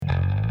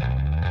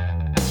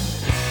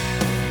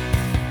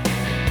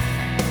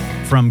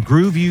From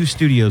GrooveU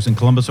Studios in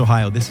Columbus,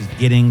 Ohio, this is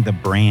Getting the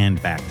Brand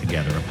Back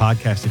Together, a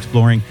podcast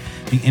exploring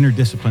the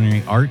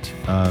interdisciplinary art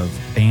of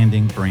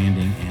banding,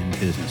 branding, and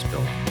business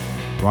building.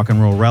 Rock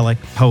and roll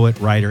relic, poet,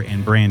 writer,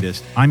 and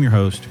brandist, I'm your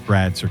host,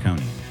 Brad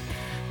Circoni.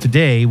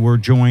 Today, we're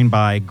joined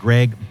by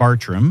Greg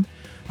Bartram,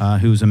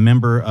 who's a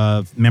member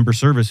of Member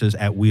Services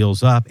at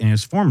Wheels Up and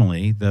is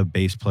formerly the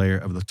bass player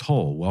of The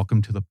Toll.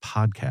 Welcome to the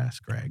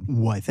podcast, Greg.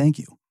 Why, thank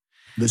you.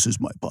 This is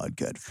my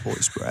podcast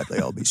voice, Bradley.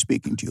 I'll be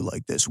speaking to you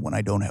like this when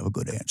I don't have a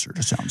good answer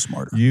to sound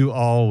smarter. You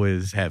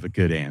always have a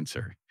good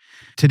answer.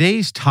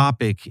 Today's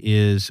topic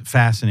is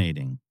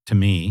fascinating to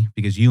me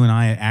because you and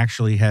I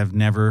actually have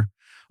never,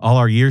 all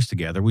our years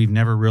together, we've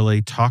never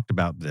really talked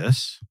about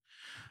this.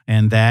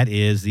 And that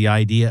is the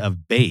idea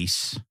of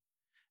bass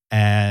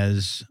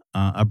as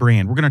a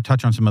brand. We're going to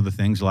touch on some other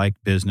things like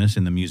business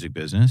in the music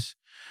business,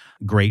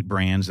 great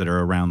brands that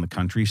are around the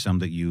country, some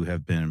that you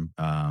have been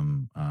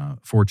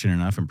fortunate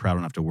enough and proud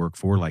enough to work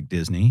for, like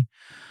Disney.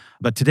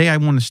 But today I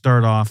want to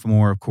start off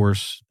more, of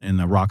course, in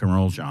the rock and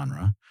roll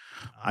genre.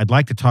 I'd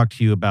like to talk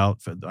to you about,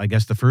 I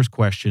guess the first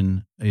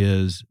question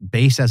is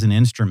bass as an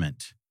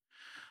instrument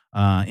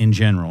in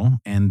general,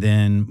 and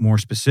then more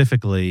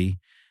specifically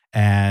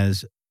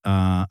as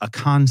a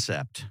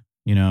concept,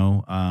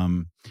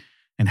 and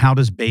how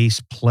does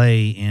bass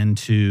play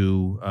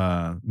into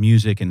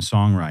music and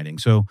songwriting?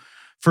 So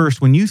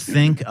first, when you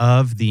think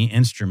of the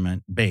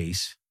instrument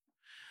bass,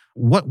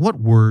 what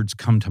words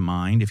come to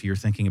mind if you're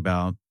thinking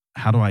about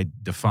how do I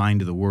define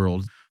to the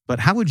world?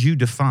 But how would you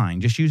define,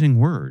 just using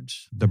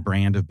words, the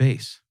brand of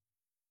bass?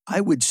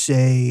 I would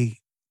say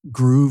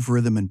groove,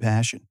 rhythm, and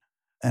passion.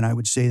 And I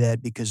would say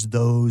that because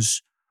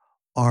those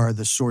are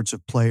the sorts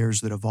of players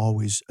that have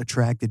always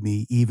attracted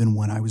me, even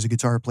when I was a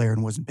guitar player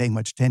and wasn't paying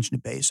much attention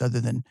to bass other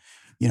than,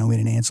 in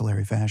an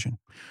ancillary fashion.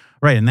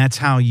 Right, and that's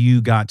how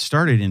you got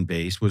started in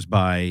bass, was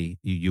by,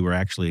 you were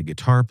actually a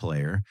guitar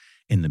player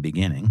in the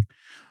beginning,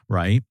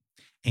 right?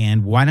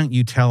 And why don't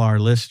you tell our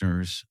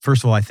listeners,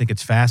 first of all, I think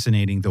it's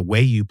fascinating, the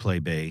way you play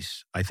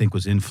bass, I think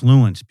was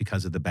influenced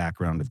because of the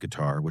background of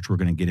guitar, which we're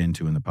going to get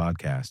into in the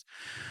podcast.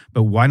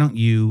 But why don't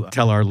you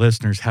tell our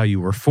listeners how you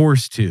were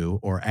forced to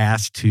or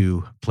asked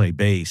to play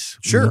bass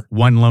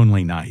one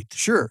lonely night?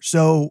 Sure.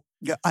 So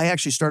I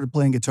actually started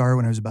playing guitar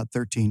when I was about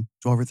 12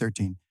 or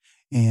 13,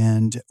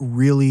 and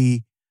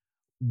really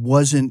I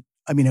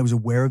was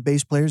aware of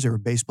bass players. There were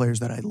bass players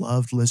that I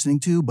loved listening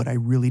to, but I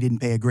really didn't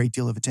pay a great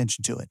deal of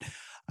attention to it.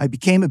 I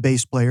became a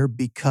bass player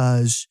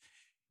because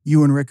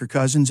you and Rick are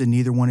cousins and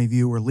neither one of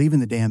you were leaving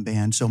the damn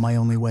band. So my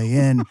only way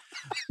in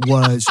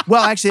was,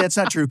 well, actually that's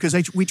not true because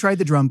we tried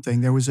the drum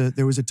thing. There was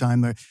a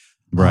time where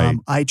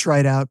I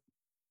tried out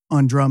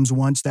on drums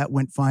once. That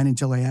went fine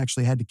until I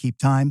actually had to keep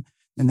time.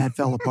 And that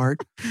fell apart.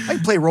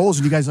 I'd play rolls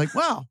and you guys like,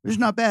 wow, this is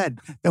not bad.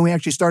 Then we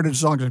actually started a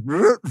song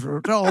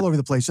all over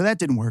the place. So that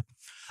didn't work.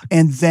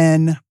 And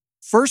then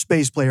first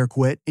bass player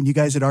quit and you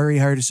guys had already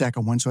hired a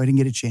second one. So I didn't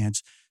get a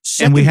chance.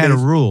 And we had a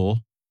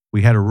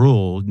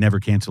rule, never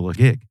cancel a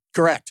gig.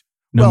 Correct.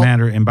 No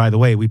matter, and by the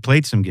way, we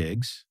played some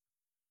gigs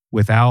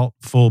without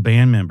full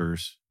band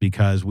members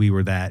because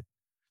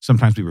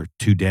sometimes we were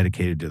too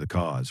dedicated to the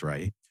cause,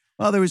 right?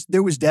 Well,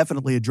 there was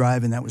definitely a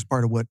drive and that was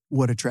part of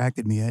what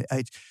attracted me.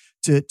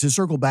 To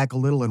circle back a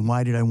little and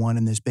why did I want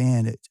in this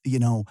band?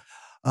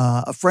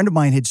 A friend of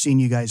mine had seen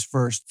you guys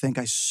first.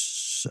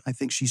 I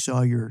think she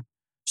saw your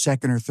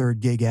second or third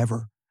gig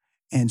ever,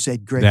 and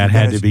said, "Greg, that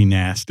had to be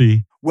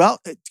nasty." Well,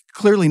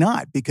 clearly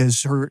not,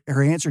 because her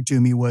answer to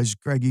me was,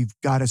 "Greg, you've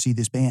got to see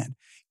this band.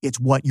 It's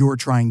what you're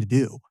trying to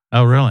do."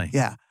 Oh, really?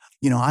 Yeah.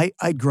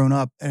 I'd grown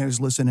up and I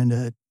was listening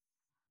to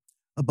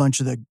a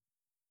bunch of the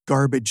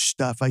garbage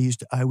stuff.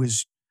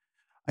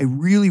 I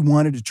really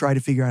wanted to try to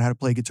figure out how to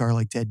play guitar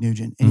like Ted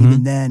Nugent. And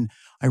even then,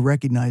 I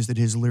recognized that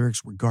his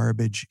lyrics were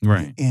garbage.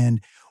 Right.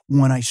 And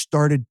when I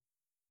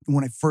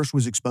first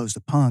was exposed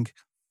to punk,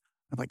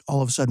 I'm like,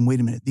 all of a sudden, wait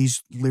a minute,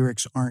 these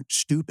lyrics aren't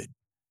stupid.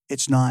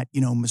 It's not,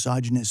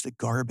 misogynistic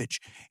garbage.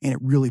 And it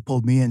really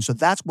pulled me in. So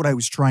that's what I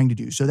was trying to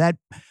do. So that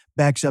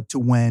backs up to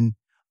when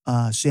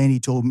Sandy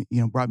told me,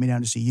 brought me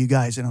down to see you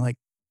guys. And I'm like,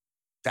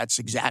 that's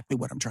exactly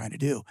what I'm trying to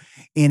do.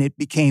 And it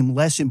became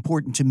less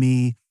important to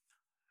me.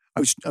 I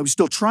was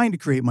still trying to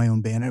create my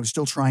own band. I was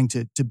still trying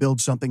to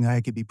build something that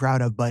I could be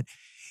proud of, but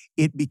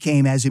it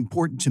became as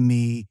important to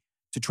me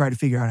to try to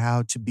figure out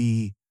how to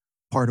be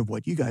part of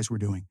what you guys were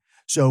doing.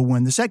 So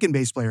when the second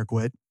bass player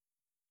quit,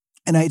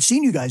 and I had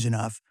seen you guys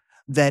enough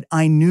that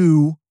I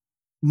knew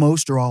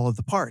most or all of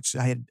the parts.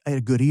 I had a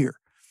good ear.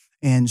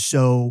 And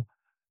so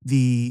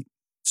the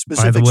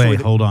specifics... By the way,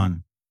 hold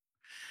on.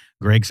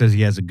 Greg says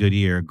he has a good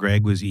ear.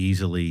 Greg was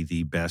easily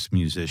the best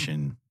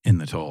musician in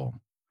the Toll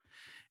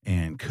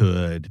and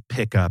could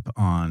pick up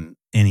on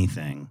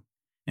anything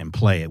and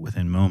play it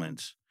within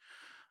moments,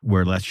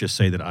 where let's just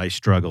say that I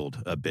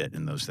struggled a bit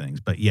in those things.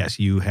 But yes,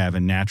 you have a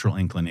natural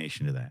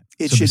inclination to that.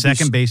 So the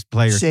second bass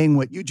player... Saying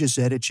what you just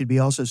said, it should be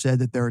also said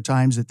that there are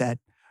times that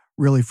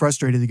really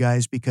frustrated the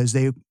guys because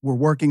they were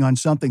working on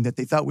something that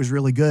they thought was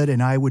really good,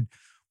 and I would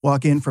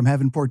walk in from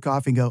having poured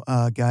coffee and go,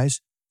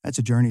 guys, That's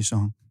a Journey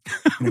song.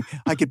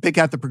 I could pick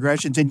out the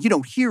progressions, and you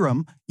don't hear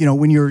them.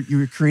 When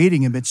you're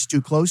creating them, it's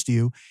too close to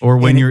you. Or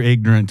when you're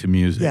ignorant to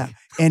music. Yeah,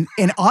 and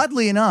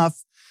oddly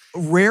enough,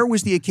 rare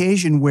was the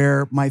occasion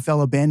where my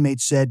fellow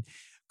bandmates said,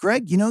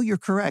 "Greg, you're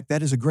correct.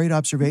 That is a great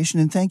observation,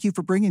 and thank you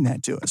for bringing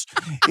that to us."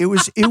 It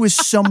was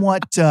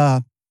somewhat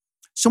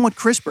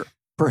crisper,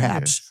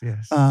 perhaps.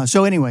 Yes.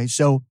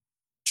 So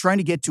trying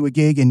to get to a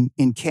gig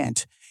in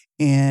Kent,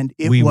 and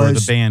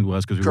the band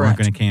was, because we weren't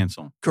going to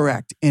cancel.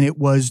 Correct, and it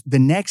was the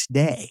next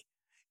day,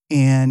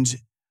 and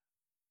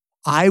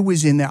I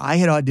was in there. I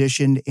had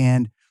auditioned,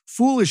 and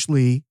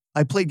foolishly,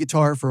 I played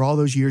guitar for all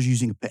those years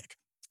using a pick.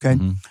 Okay.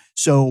 Mm-hmm.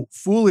 So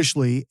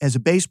foolishly, as a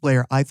bass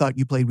player, I thought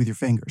you played with your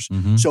fingers.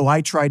 Mm-hmm. So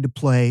I tried to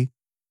play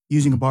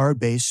using a borrowed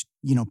bass,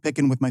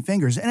 picking with my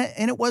fingers.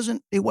 And it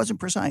wasn't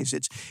precise.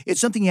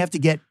 It's something you have to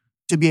get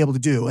to be able to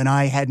do. And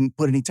I hadn't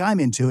put any time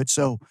into it.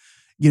 So,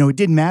 it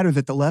didn't matter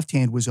that the left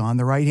hand was on,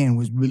 the right hand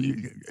was,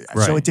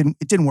 right. So it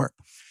didn't work.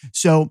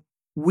 So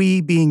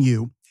we, being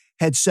you,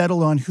 had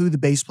settled on who the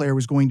bass player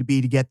was going to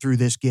be to get through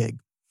this gig.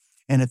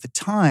 And at the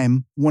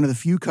time, one of the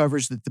few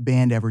covers that the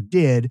band ever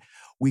did,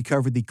 we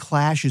covered the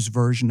Clash's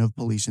version of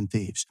Police and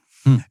Thieves.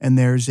 And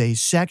there's a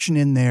section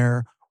in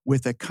there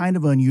with a kind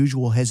of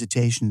unusual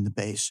hesitation in the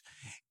bass.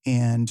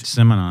 And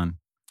Simonon.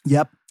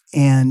 Yep.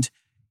 And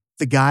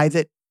the guy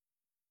that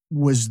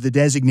was the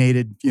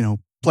designated,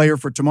 player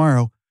for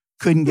tomorrow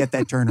couldn't get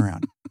that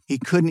turnaround. He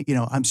couldn't,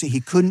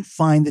 he couldn't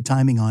find the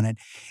timing on it.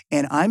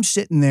 And I'm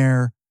sitting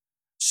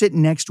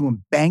next to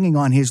him, banging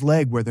on his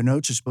leg where the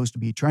notes are supposed to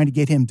be, trying to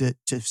get him to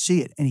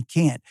see it, and he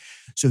can't.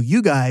 So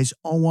you guys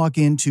all walk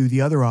into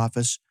the other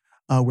office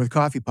where the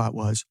coffee pot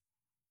was.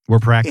 We're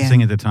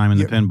practicing at the time in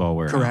the pinball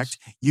warehouse. Correct.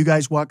 You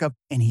guys walk up,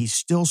 and he's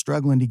still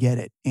struggling to get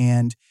it.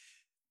 And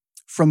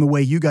from the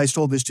way you guys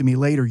told this to me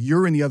later,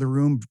 you're in the other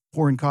room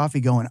pouring coffee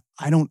going,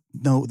 I don't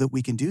know that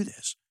we can do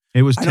this.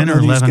 It was 10 or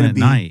 11 at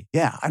night.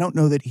 Yeah, I don't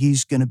know that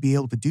he's going to be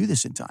able to do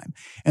this in time.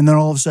 And then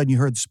all of a sudden you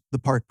heard the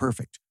part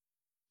perfect.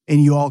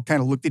 And you all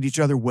kind of looked at each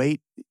other,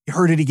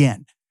 heard it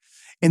again.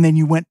 And then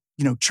you went,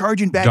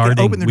 charging back, and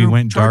opened the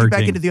room, charging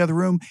back into the other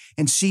room,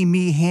 and see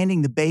me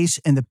handing the bass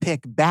and the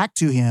pick back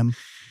to him,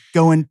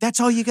 going, that's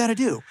all you got to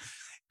do.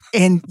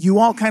 And you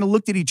all kind of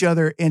looked at each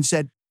other and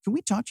said, can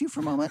we talk to you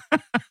for a moment?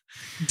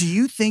 Do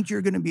you think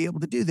you're going to be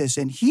able to do this?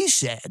 And he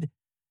said,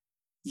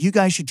 you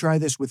guys should try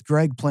this with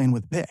Greg playing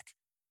with the pick.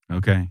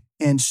 Okay.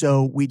 And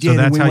so we did. So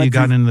that's how you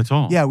got into the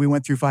Toll. Yeah, we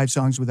went through 5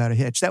 songs without a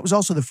hitch. That was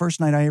also the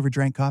first night I ever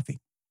drank coffee.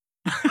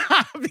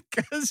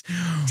 Because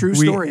true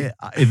story.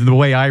 The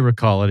way I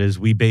recall it is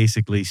we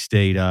basically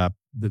stayed up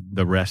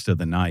the rest of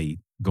the night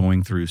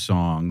going through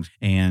songs,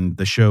 and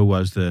the show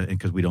was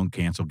because we don't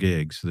cancel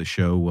gigs, the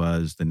show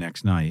was the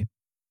next night.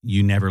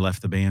 You never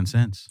left the band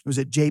since. It was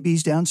at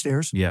JB's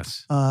downstairs.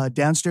 Yes.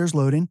 Downstairs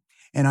loading.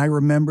 And I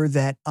remember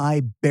that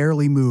I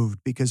barely moved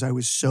because I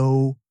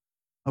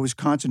was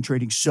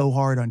concentrating so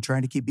hard on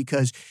trying to keep,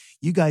 because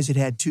you guys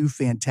had 2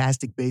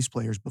 fantastic bass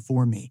players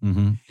before me.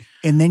 Mm-hmm.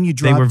 And then you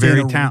dropped They were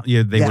very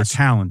talented. They were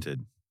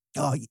talented.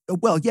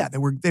 Well, yeah,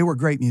 they were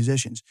great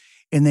musicians.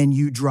 And then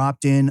you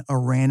dropped in a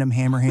random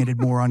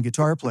hammer-handed moron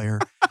guitar player.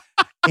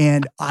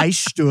 And I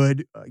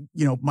stood,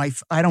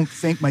 I don't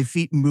think my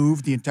feet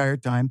moved the entire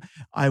time.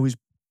 I was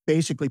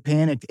basically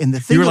panicked. And the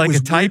thing you were like a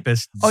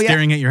typist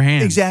staring at your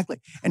hands. Exactly.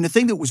 And the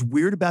thing that was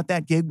weird about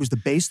that gig was the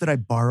bass that I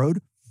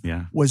borrowed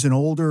was an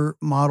older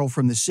model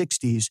from the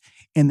 60s,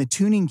 and the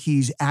tuning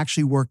keys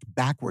actually worked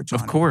backwards on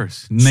it. Of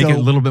course. Make it a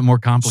little bit more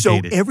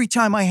complicated. So every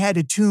time I had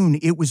to tune,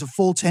 it was a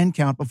full 10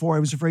 count before I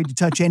was afraid to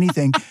touch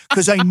anything,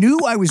 because I knew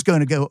I was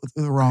going to go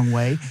the wrong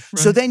way. Right.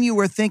 So then you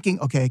were thinking,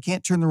 okay, I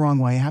can't turn the wrong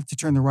way. I have to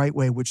turn the right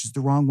way, which is the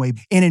wrong way.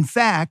 And in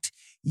fact,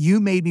 you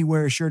made me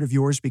wear a shirt of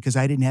yours because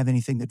I didn't have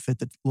anything that fit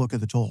the look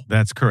of the Toll.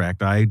 That's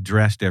correct. I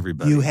dressed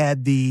everybody. You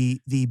had the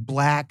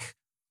black.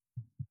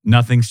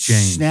 Nothing's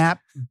changed.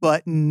 Snap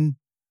button.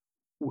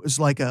 Was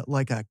like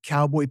a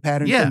cowboy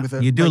pattern thing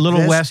with you do a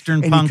little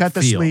Western and punk you cut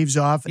the feel. Sleeves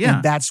off,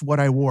 and that's what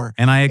I wore.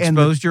 And I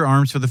exposed your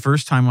arms for the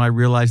first time when I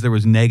realized there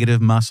was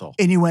negative muscle.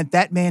 And you went,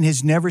 that man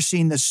has never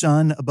seen the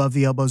sun above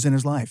the elbows in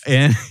his life,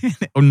 and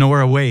nor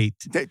a weight.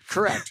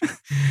 Correct.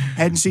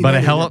 Hadn't seen, but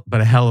a hell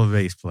of a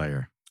bass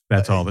player.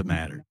 That's all that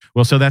mattered.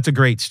 Well, so that's a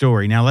great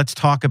story. Now let's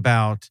talk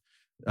about.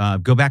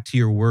 Go back to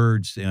your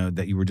words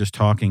that you were just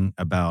talking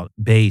about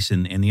bass,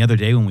 and the other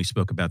day when we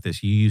spoke about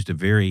this, you used a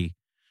very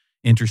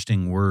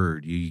interesting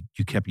word. You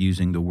kept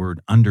using the word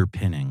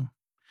underpinning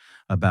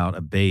about a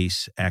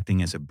bass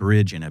acting as a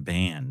bridge in a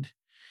band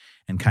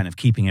and kind of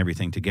keeping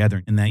everything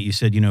together. And that you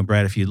said,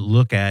 Brad, if you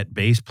look at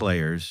bass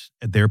players,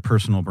 their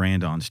personal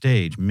brand on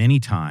stage, many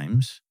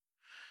times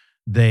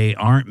they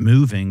aren't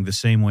moving the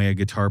same way a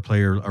guitar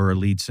player or a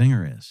lead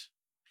singer is.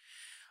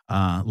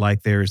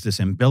 Like there's this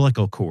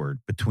umbilical cord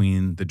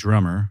between the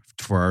drummer,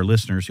 for our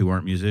listeners who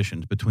aren't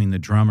musicians, between the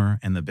drummer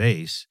and the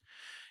bass.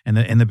 And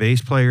the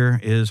bass player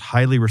is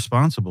highly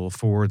responsible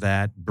for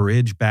that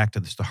bridge back to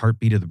the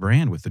heartbeat of the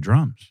brand with the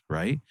drums,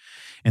 right?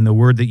 And the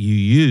word that you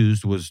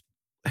used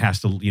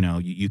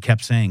you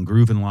kept saying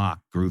groove and lock,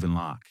 groove and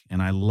lock. And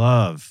I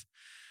love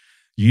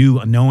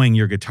you knowing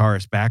your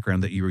guitarist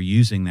background that you were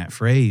using that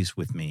phrase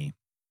with me.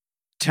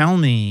 Tell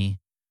me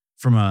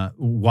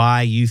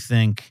why you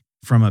think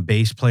from a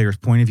bass player's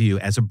point of view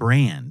as a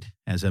brand,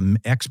 as an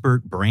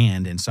expert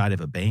brand inside of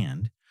a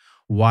band,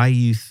 why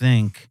you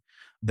think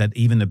that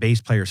even the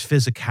bass player's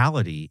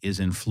physicality is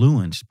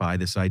influenced by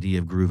this idea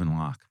of groove and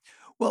lock.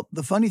 Well,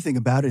 the funny thing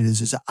about it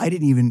is I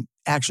didn't even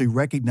actually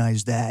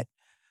recognize that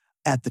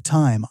at the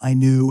time. I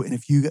knew, and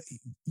if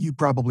you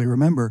probably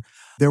remember,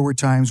 there were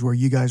times where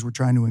you guys were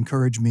trying to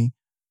encourage me.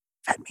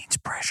 That means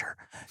pressure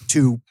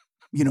to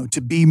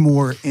be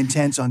more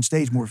intense on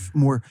stage,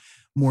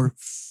 more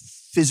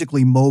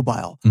physically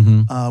mobile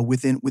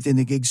within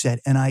the gig set,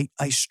 and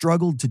I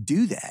struggled to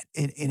do that,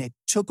 and it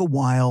took a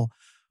while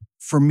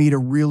for me to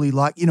really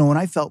like, and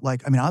I felt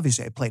like,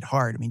 obviously I played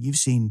hard. You've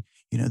seen,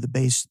 the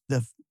bass,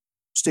 the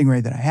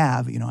Stingray that I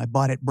have, I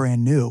bought it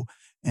brand new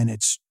and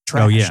it's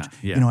trashed. Oh yeah.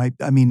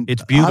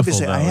 It's beautiful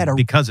obviously though,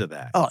 because of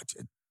that. Oh,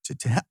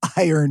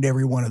 I earned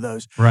every one of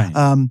those. Right.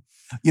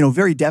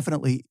 Very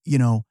definitely,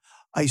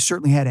 I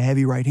certainly had a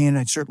heavy right hand.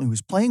 I certainly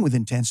was playing with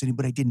intensity,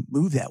 but I didn't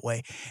move that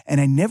way.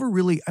 And I never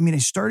really, I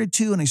started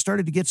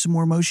to get some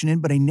more motion in,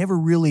 but I never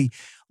really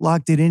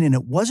locked it in. And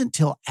it wasn't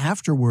till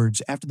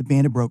afterwards, after the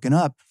band had broken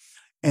up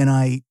and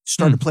I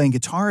started playing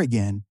guitar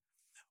again,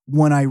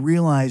 when I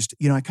realized,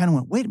 I kind of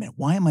went, wait a minute,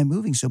 why am I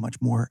moving so much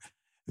more?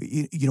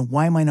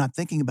 Why am I not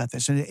thinking about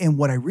this? And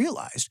what I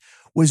realized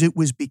was it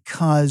was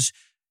because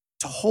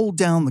to hold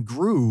down the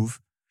groove,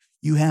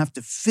 you have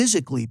to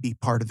physically be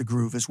part of the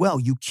groove as well.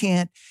 You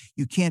can't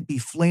be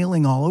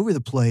flailing all over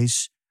the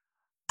place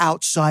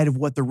outside of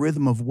what the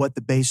rhythm of what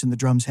the bass and the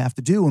drums have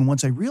to do. And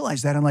once I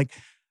realized that, I'm like,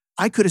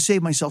 I could have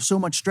saved myself so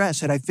much stress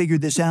had I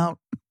figured this out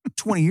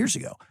 20 years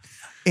ago.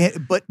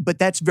 But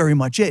that's very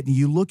much it. And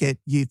you look at,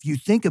 if you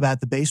think about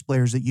the bass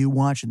players that you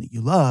watch and that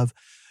you love,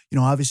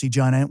 obviously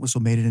John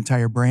Entwistle made an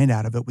entire brand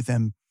out of it with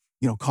them,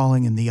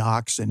 calling him the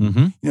Ox.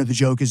 And, the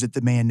joke is that the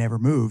man never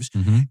moves.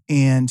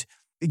 And,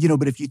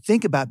 but if you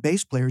think about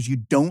bass players, you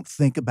don't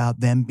think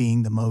about them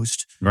being the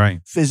most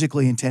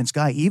physically intense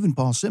guy. Even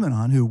Paul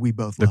Simonon, who we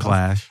both love. The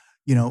Clash.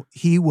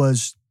 He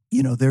was,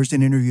 there's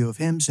an interview of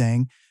him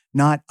saying,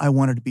 not I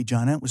wanted to be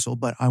John Entwistle,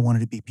 but I wanted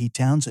to be Pete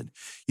Townsend.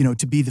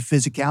 To be the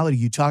physicality.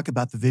 You talk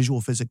about the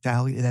visual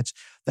physicality.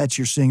 That's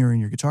your singer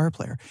and your guitar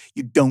player.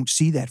 You don't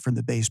see that from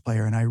the bass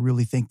player. And I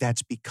really think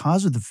that's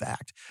because of the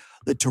fact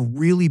that to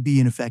really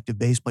be an effective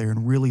bass player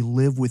and really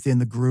live within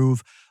the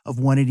groove of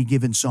what any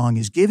given song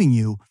is giving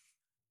you,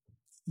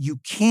 you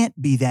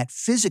can't be that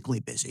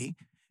physically busy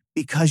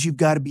because you've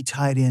got to be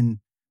tied in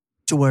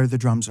to where the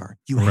drums are.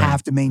 You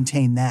have to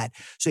maintain that.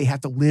 So you have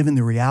to live in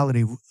the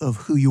reality of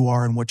who you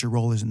are and what your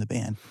role is in the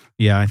band.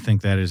 Yeah, I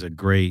think that is a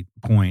great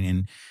point.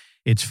 And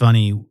it's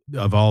funny,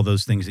 of all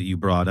those things that you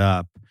brought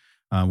up,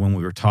 when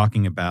we were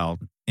talking about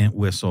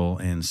Entwistle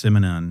and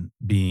Simonon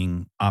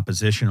being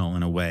oppositional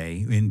in a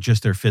way, in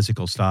just their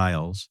physical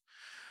styles,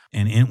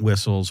 and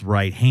Entwistle's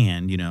right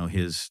hand,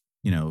 his,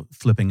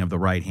 flipping of the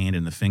right hand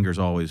and the fingers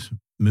always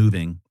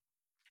moving.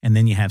 And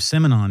then you have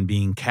Simonon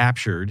being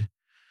captured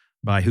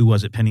by, who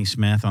was it, Penny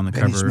Smith on the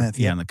Penny cover? Smith,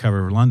 yeah. On the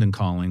cover of London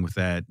Calling with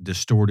that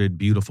distorted,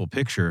 beautiful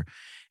picture.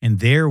 And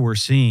there we're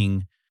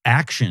seeing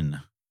action.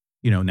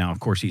 Now of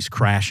course he's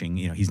crashing.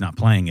 He's not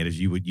playing it, as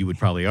you would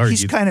probably argue.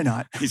 He's kind of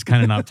not. He's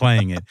kind of not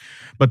playing it.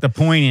 But the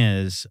point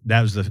is,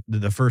 that was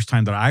the first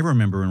time that I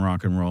remember in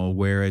rock and roll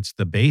where it's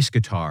the bass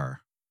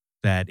guitar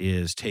that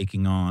is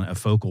taking on a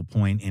focal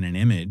point in an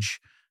image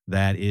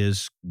that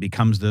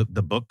becomes the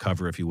book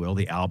cover, if you will,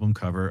 the album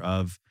cover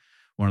of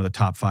one of the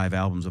top 5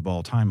 albums of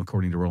all time,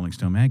 according to Rolling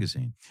Stone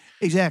magazine.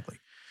 Exactly.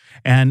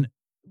 And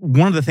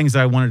one of the things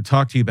that I wanted to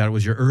talk to you about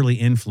was your early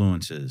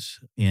influences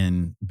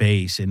in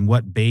bass and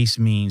what bass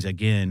means,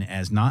 again,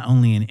 as not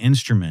only an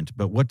instrument,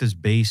 but what does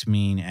bass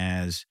mean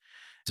as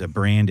a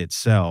brand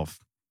itself.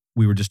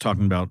 We were just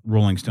talking about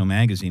Rolling Stone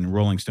magazine.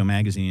 Rolling Stone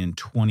magazine in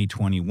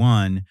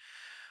 2021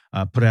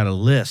 put out a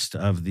list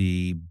of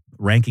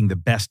ranking the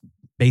best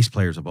bass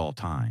players of all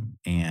time.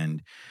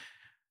 And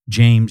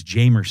James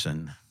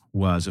Jamerson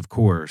was, of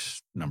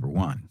course, number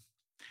 1.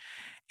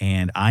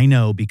 And I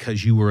know,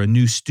 because you were a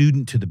new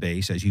student to the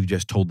bass, as you've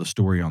just told the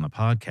story on the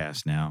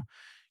podcast now,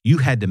 you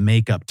had to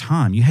make up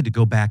time. You had to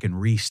go back and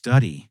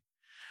restudy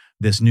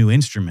this new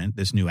instrument,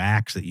 this new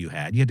axe that you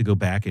had. You had to go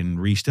back and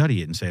restudy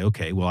it and say,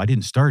 okay, well, I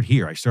didn't start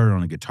here. I started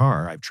on a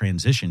guitar. I've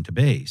transitioned to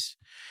bass.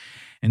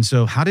 And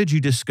so how did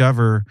you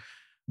discover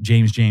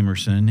James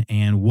Jamerson,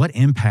 and what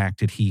impact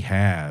did he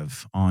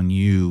have on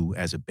you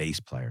as a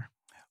bass player?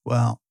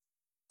 Well,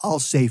 I'll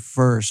say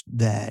first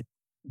that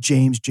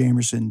James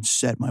Jamerson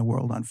set my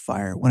world on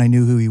fire when I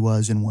knew who he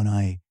was and when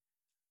I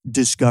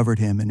discovered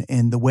him.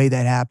 And the way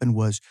that happened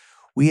was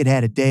we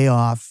had a day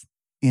off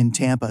in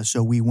Tampa,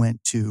 so we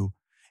went to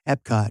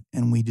Epcot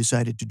and we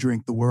decided to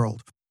drink the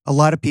world. A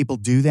lot of people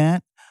do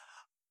that.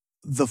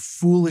 The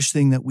foolish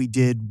thing that we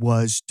did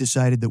was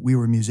decided that we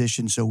were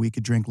musicians so we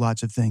could drink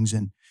lots of things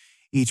in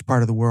each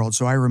part of the world.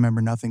 So I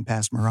remember nothing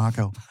past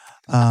Morocco.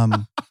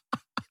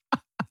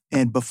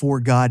 And before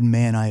God and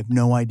man, I have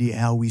no idea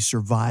how we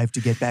survived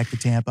to get back to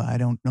Tampa. I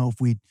don't know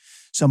if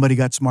somebody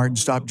got smart and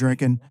stopped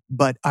drinking,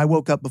 but I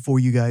woke up before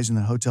you guys and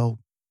the hotel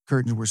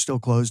curtains were still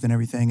closed and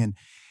everything.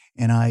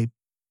 And I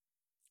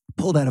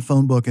pulled out a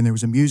phone book and there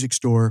was a music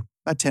store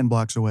about 10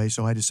 blocks away.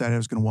 So I decided I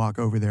was going to walk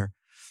over there.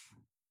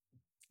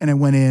 And I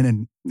went in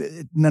and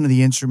none of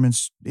the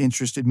instruments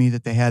interested me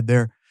that they had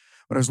there.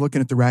 But I was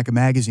looking at the rack of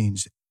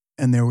magazines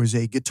and there was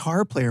a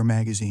guitar player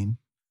magazine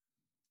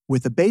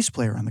with a bass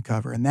player on the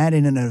cover. And that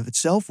in and of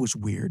itself was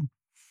weird.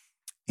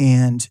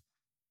 And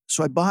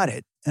so I bought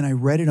it and I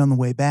read it on the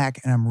way back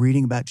and I'm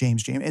reading about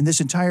James Jamerson.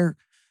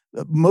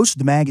 And most of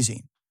the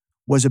magazine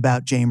was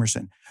about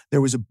Jamerson.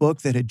 There was a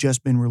book that had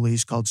just been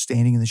released called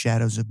Standing in the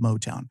Shadows of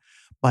Motown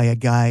by a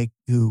guy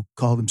who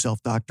called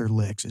himself Dr.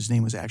 Licks. His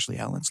name was actually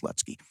Alan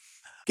Slutsky.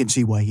 You can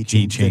see why he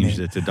changed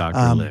it to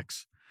Dr.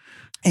 Licks.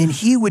 And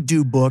he would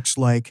do books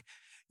like,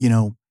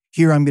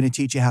 here I'm going to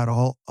teach you how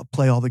to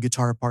play all the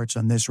guitar parts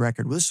on this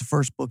record. Well, this is the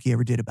first book he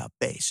ever did about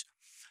bass.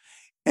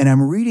 And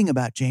I'm reading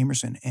about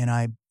Jamerson, and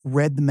I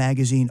read the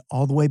magazine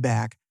all the way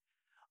back.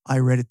 I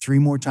read it 3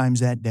 more times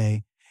that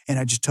day, and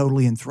I just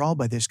totally enthralled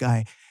by this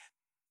guy.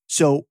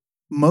 So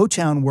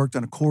Motown worked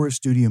on a core of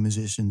studio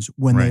musicians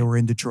when they were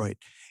in Detroit.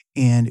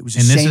 And it was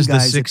the same guys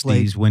that played.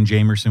 And this is the 60s when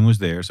Jamerson was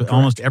there. So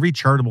almost every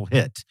chartable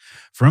hit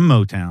from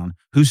Motown,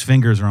 whose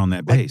fingers are on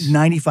that bass?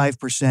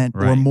 95%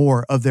 or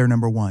more of their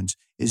number ones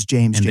is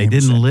James Jamerson. And they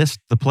didn't list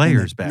the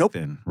players back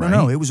then, right?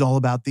 No, it was all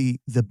about the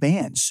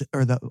bands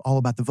or all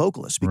about the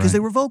vocalists because they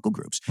were vocal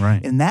groups.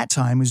 Right. And that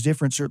time was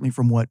different certainly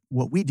from what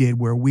we did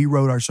where we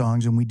wrote our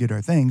songs and we did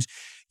our things.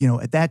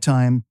 At that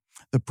time,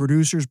 the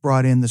producers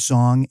brought in the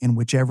song and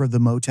whichever the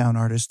Motown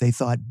artist they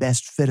thought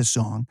best fit a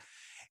song.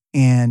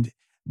 And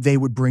they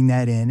would bring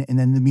that in, and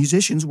then the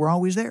musicians were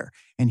always there.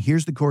 And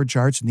here's the chord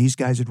charts, and these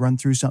guys would run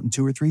through something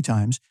 2 or 3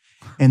 times,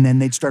 and then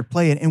they'd start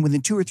playing. And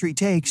within 2 or 3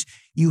 takes,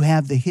 you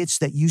have the hits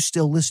that you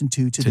still listen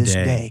to this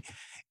day.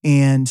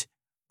 And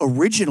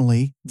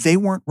originally, they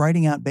weren't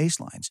writing out bass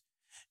lines.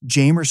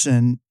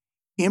 Jamerson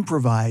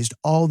improvised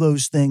all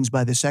those things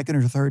by the second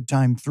or third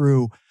time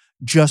through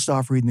just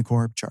off reading the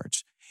chord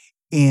charts.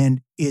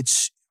 And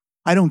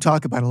I don't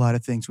talk about a lot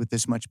of things with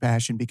this much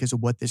passion because of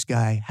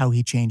how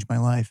he changed my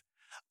life.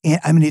 And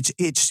I mean,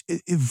 it's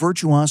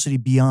virtuosity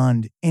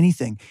beyond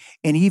anything.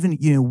 And even,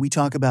 we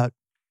talk about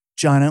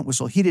John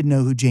Entwistle. He didn't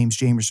know who James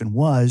Jamerson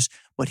was,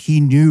 but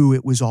he knew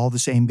it was all the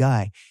same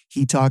guy.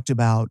 He talked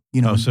about,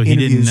 so he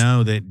didn't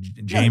know that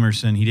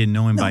Jamerson, he didn't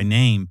know him by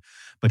name,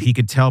 but he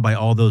could tell by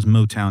all those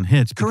Motown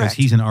hits because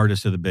he's an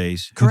artist of the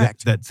bass.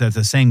 Correct. That's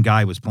the same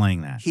guy was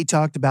playing that. He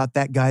talked about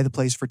that guy that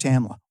plays for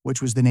Tamla,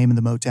 which was the name of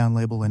the Motown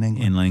label in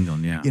England. In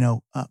England, yeah.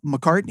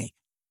 McCartney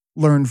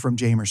learned from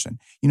Jamerson.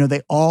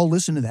 They all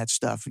listened to that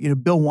stuff.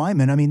 Bill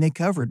Wyman, they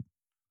covered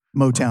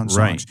Motown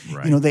songs.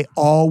 Right. They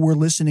all were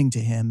listening to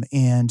him.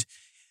 And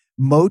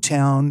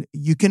Motown,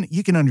 you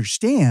can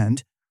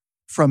understand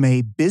from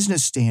a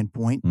business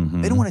standpoint,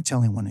 they don't want to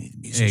tell anyone who the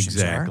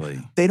musicians are.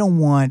 They don't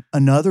want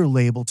another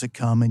label to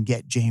come and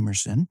get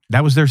Jamerson.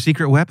 That was their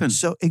secret weapon.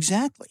 So,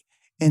 exactly.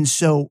 And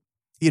so,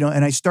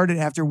 and I started,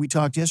 after we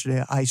talked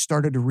yesterday, I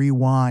started to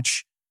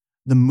rewatch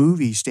the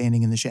movie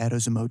Standing in the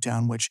Shadows of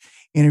Motown, which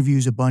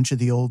interviews a bunch of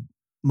the old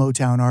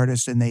Motown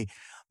artists. And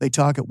they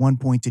talk at one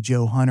point to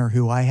Joe Hunter,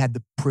 who I had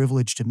the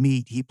privilege to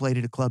meet. He played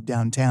at a club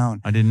downtown.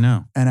 I didn't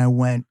know. And I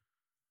went,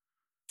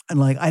 and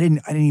I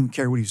didn't even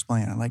care what he was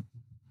playing. I'm like,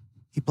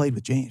 he played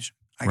with James.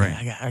 I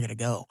got to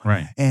go.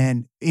 Right.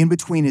 And in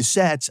between his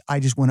sets, I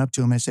just went up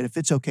to him and I said, if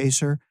it's okay,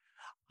 sir,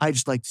 I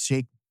just like to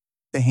shake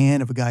the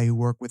hand of a guy who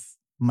worked with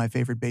my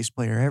favorite bass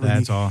player ever.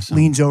 That's awesome.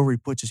 Leans over, he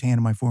puts his hand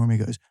on my forearm, he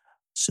goes,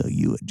 so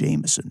you a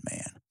Jamerson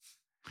man.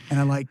 And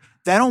I'm like,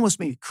 that almost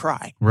made me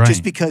cry. Right.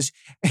 Just because,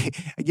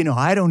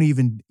 I don't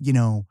even,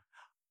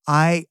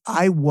 I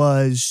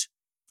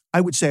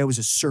would say I was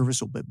a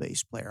serviceable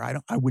bass player.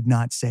 I would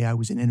not say I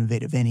was an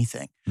innovative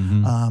anything.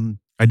 Mm-hmm.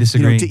 I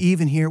disagree. To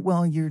even hear,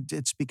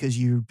 it's because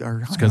you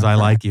are. It's because I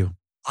like you.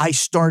 I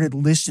started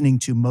listening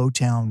to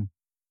Motown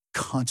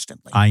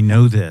constantly. I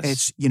know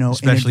this. It's,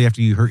 especially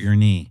after you hurt your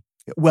knee.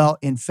 Well,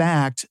 in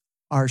fact,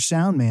 our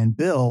sound man,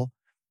 Bill,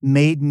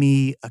 made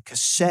me a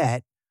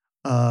cassette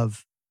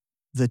of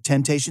the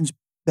Temptations'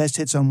 best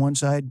hits on one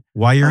side.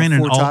 While you're in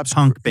an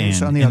alt-punk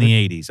band in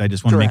the 80s. I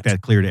just want to make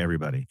that clear to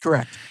everybody.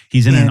 Correct.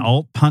 He's in an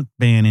alt-punk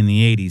band in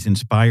the 80s,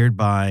 inspired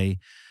by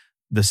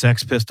the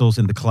Sex Pistols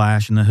and the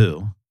Clash and the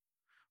Who,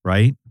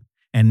 right?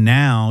 And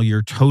now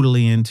you're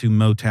totally into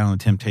Motown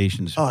and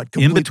Temptations.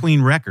 In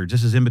between records.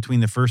 This is in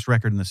between the first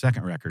record and the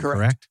second record,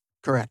 correct?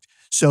 Correct.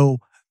 So,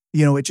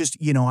 it just,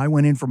 I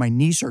went in for my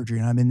knee surgery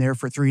and I'm in there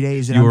for 3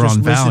 days and I'm just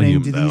on listening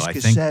Valium, to these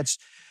cassettes.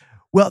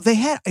 Well, I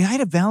had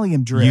a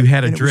Valium drip. You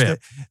had a drip.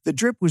 The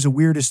drip was the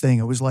weirdest thing.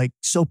 It was like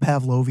so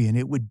Pavlovian.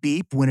 It would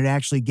beep when it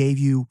actually gave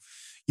you,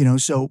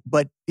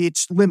 but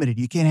it's limited.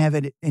 You can't have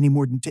it any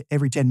more than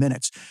every 10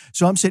 minutes.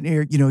 So I'm sitting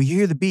here, you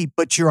hear the beep,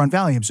 but you're on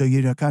Valium. So,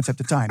 concept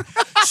of time.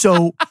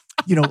 So,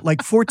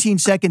 like 14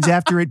 seconds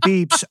after it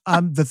beeps,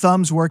 the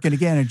thumb's working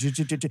again.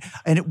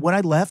 And when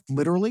I left,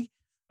 literally,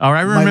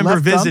 I remember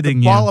visiting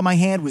the you. ball of my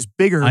hand was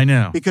bigger. I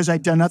know, because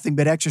I'd done nothing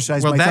but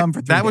exercise my thumb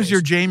for 3 days. That was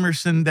your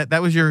Jamerson.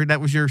 That was your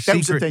secret. That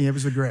was the thing. It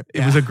was the grip.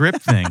 It was a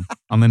grip thing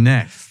on the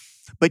neck.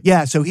 But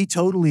yeah, so he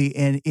totally,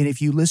 and if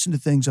you listen to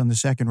things on the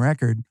second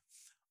record,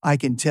 I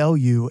can tell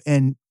you,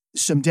 and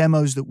some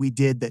demos that we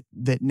did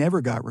that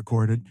never got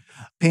recorded,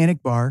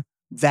 Panic Bar,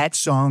 that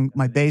song,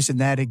 my bass in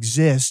that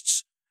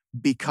exists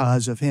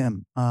because of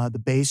him.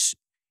 The bass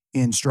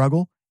in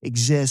Struggle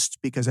exists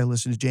because I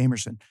listened to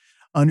Jamerson.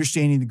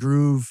 Understanding the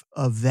groove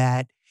of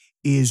that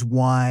is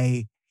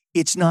why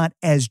it's not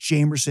as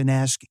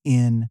Jamerson-esque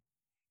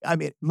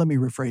let me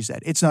rephrase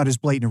that. It's not as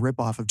blatant a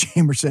ripoff of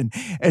Jamerson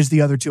as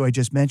the other two I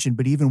just mentioned,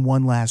 but even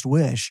One Last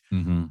Wish,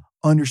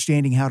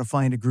 understanding how to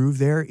find a groove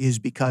there is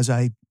because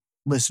I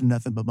listened to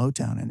nothing but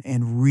Motown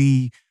and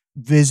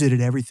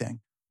revisited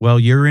everything. Well,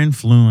 your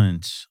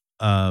influence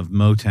of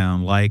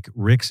Motown, like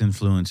Rick's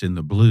influence in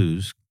the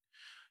blues,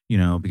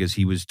 because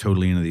he was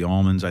totally into the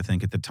Allmans, I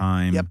think, at the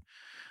time. Yep.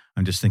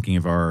 I'm just thinking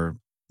of our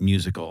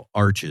musical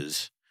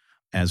arches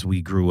as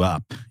we grew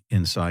up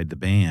inside the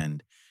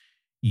band.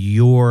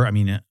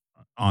 On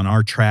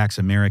our tracks,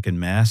 American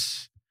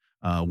Mess,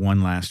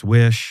 One Last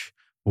Wish,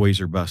 Boys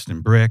Are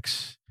Bustin'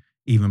 Bricks,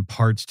 even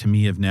parts to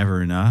me of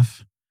Never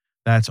Enough,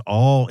 that's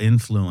all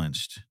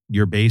influenced.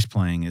 Your bass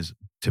playing is,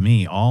 to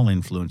me, all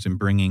influenced in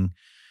bringing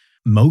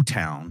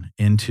Motown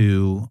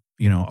into,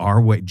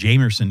 our way,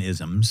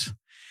 Jamerson-isms,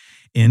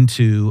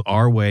 into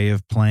our way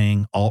of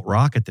playing alt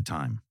rock at the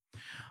time.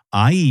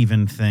 I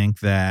even think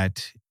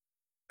that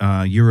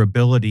your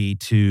ability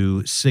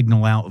to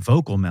signal out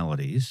vocal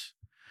melodies,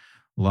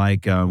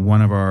 like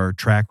one of our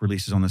track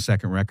releases on the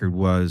second record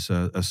was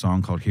a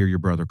song called Hear Your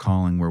Brother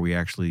Calling, where we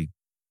actually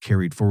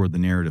carried forward the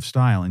narrative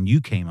style, and you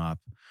came up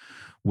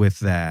with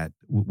that,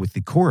 with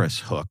the chorus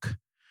hook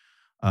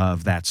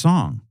of that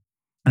song.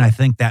 And I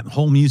think that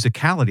whole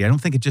musicality, I don't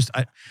think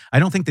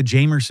the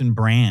Jamerson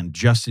brand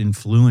just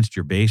influenced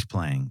your bass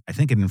playing. I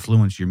think it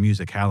influenced your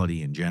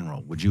musicality in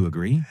general. Would you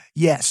agree?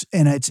 Yes.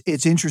 And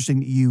it's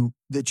interesting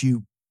that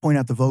you point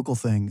out the vocal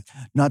thing,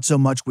 not so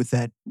much with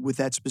that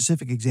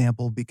specific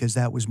example, because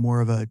that was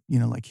more of a,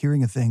 like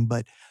hearing a thing.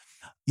 But,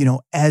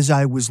 as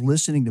I was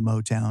listening to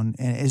Motown,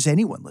 and as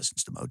anyone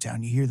listens to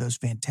Motown, you hear those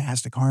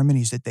fantastic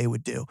harmonies that they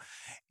would do.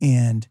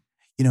 And,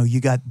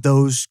 you got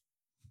those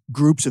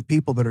groups of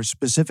people that are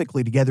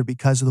specifically together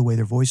because of the way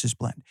their voices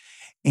blend.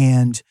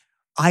 And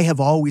I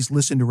have always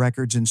listened to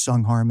records and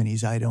sung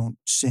harmonies. I don't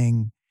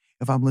sing.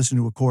 If I'm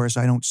listening to a chorus,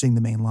 I don't sing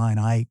the main line.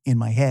 In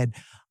my head,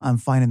 I'm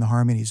finding the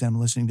harmonies and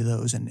I'm listening to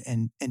those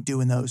and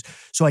doing those.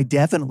 So I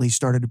definitely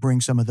started to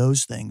bring some of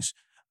those things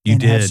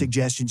have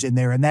suggestions in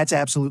there. And that's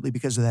absolutely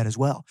because of that as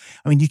well.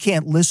 I mean, you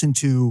can't listen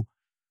to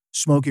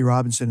Smokey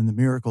Robinson and the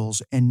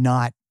Miracles and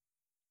not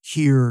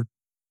hear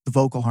the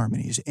vocal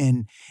harmonies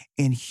and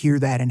hear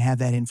that and have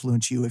that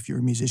influence you. If you're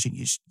a musician,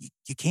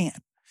 you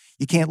can't.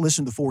 You can't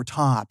listen to Four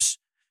Tops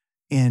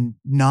and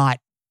not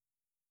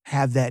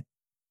have that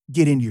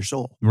get into your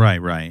soul.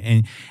 Right.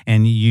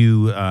 And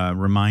you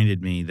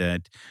reminded me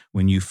that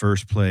when you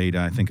first played,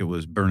 I think it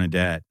was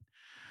Bernadette,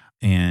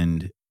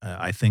 and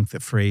I think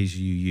the phrase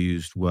you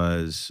used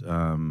was,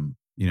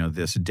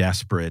 this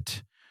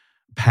desperate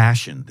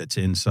passion that's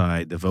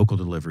inside the vocal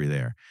delivery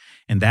there.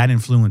 And that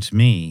influenced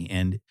me.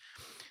 And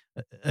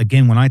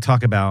again, when I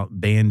talk about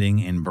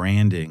banding and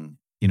branding,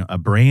 a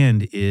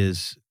brand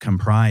is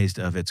comprised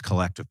of its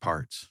collective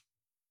parts.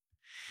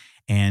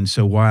 And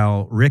so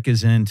while Rick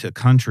is into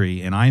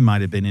country, and I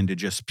might have been into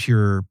just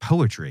pure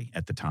poetry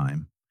at the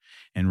time,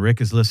 and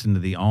Rick is listening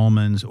to the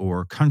Allmans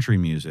or country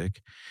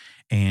music,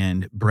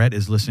 and Brett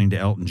is listening to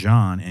Elton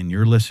John, and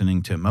you're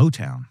listening to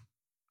Motown,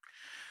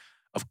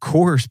 of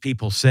course,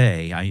 people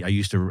say, I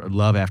used to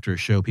love after a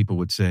show, people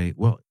would say,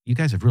 well, you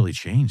guys have really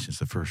changed since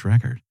the first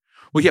record.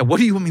 Well, yeah, what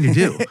do you want me to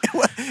do?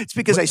 It's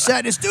because I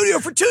sat in a studio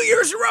for 2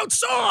 years and wrote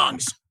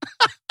songs.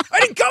 I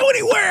didn't go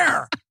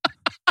anywhere.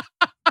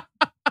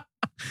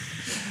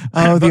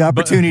 Oh, the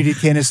opportunity to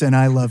Kinnison.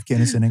 I love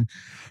Kinnisoning.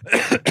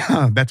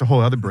 That's a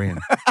whole other brand.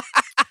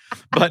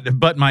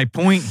 But my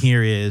point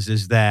here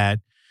is that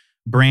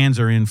brands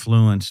are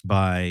influenced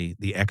by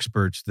the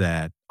experts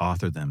that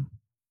author them,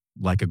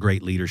 like a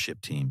great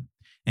leadership team.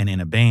 And in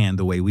a band,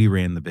 the way we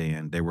ran the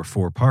band, there were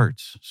 4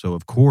 parts. So,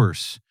 of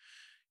course,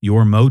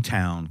 your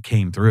Motown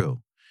came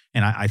through.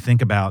 And I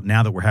think about,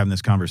 now that we're having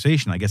this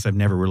conversation, I guess I've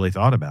never really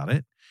thought about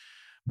it.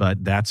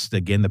 But that's,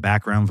 again, the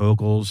background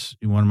vocals,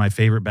 one of my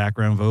favorite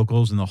background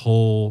vocals, and the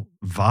whole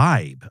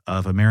vibe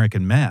of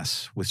American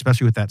Mess,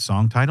 especially with that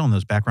song title and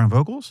those background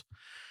vocals.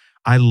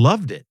 I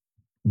loved it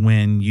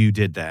when you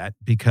did that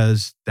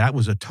because that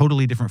was a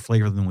totally different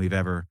flavor than we've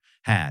ever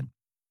had.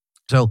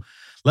 So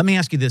let me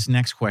ask you this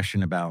next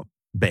question about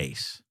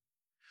bass.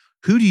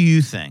 Who do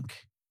you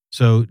think?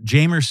 So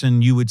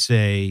Jamerson, you would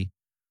say,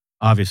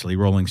 obviously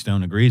Rolling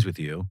Stone agrees with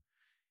you,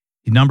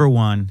 number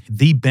one,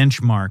 the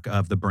benchmark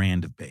of the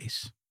brand of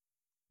bass.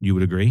 You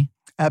would agree?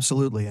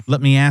 Absolutely.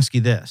 Let me ask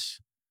you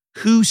this.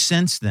 Who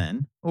since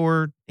then,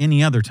 or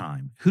any other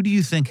time, who do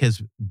you think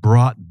has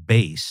brought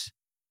bass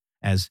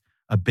as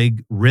a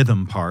big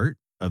rhythm part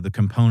of the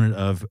component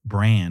of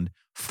brand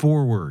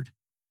forward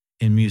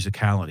in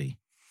musicality?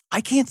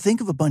 I can't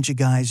think of a bunch of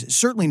guys,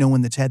 certainly no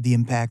one that's had the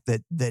impact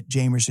that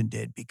Jamerson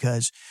did,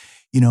 because,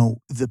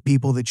 the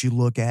people that you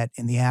look at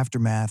in the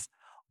aftermath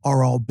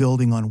are all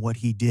building on what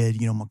he did.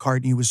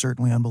 McCartney was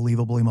certainly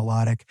unbelievably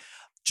melodic.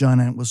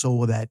 John Entwistle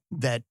with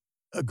that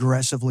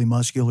aggressively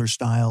muscular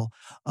style.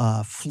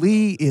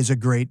 Flea is a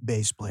great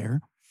bass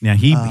player. Now,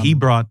 he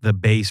brought the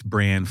bass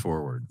brand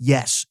forward.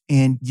 Yes,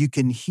 and you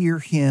can hear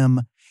him.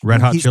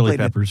 Red Hot Chili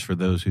Peppers, for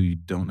those who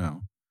don't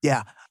know.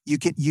 Yeah, you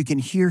can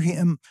hear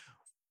him.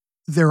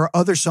 There are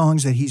other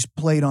songs that he's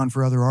played on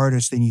for other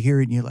artists, and you hear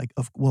it and you're like,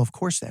 well, of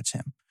course that's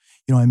him.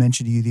 I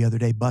mentioned to you the other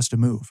day, Bust a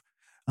Move.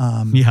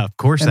 Yeah, of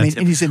course that's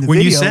him. And he's in the when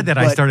video, you said that,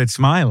 I started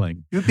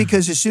smiling.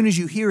 Because as soon as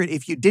you hear it,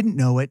 if you didn't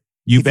know it,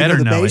 you better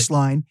know the know bass it.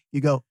 line,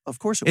 you go, of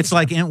course it was. It's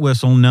like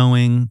Entwistle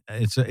knowing,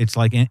 it's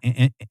like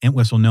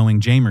Entwistle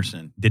knowing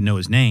Jamerson. Didn't know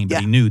his name,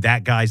 but he knew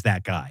that guy's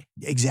that guy.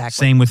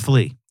 Exactly. Same with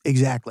Flea.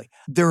 Exactly.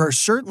 There are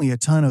certainly a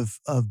ton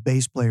of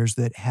bass players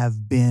that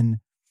have been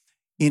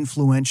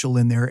influential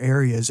in their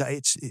areas.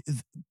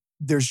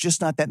 There's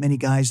just not that many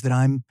guys that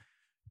I'm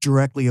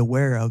directly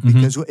aware of,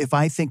 because if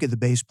I think of the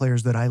bass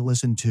players that I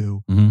listen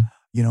to,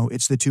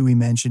 it's the two we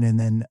mentioned, and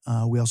then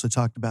we also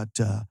talked about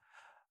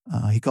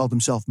he called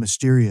himself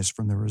Mysterious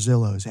from the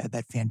Rosillos. Had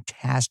that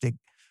fantastic,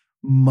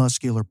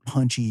 muscular,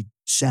 punchy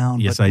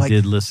sound. Yes, I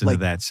did listen to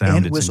that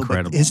sound. It's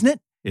incredible, isn't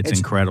it? It's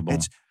incredible.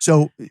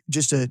 So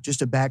just a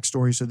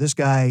backstory. So this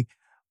guy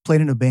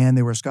played in a band.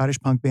 They were a Scottish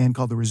punk band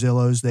called the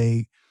Rosillos.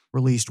 They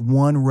released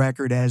one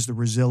record as the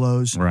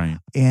Rosillos. Right.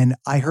 And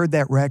I heard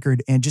that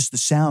record and just the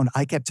sound.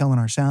 I kept telling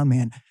our sound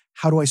man,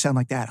 how do I sound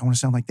like that? I want to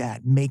sound like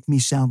that. Make me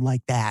sound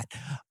like that.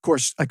 Of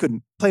course, I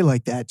couldn't play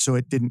like that, so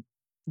it didn't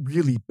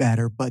really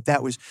matter. But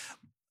that was,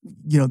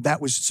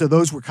 so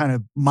those were kind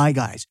of my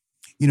guys.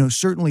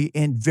 Certainly,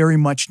 and very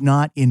much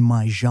not in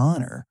my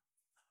genre,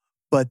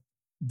 but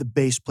the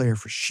bass player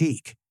for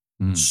Chic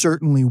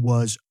certainly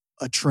was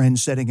a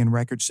trend-setting and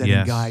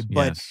record-setting guy.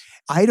 But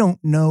I don't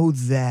know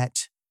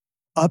that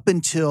up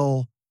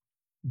until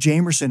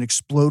Jamerson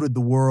exploded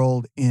the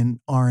world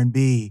in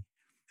R&B,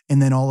 and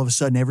then all of a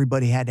sudden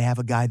everybody had to have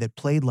a guy that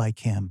played like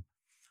him.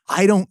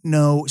 I don't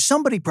know.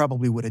 Somebody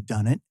probably would have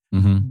done it,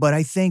 but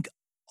I think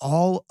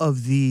all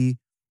of the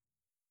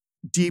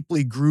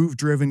deeply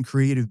groove-driven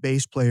creative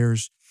bass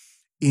players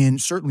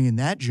certainly in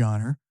that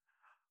genre,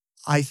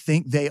 I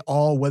think they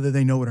all, whether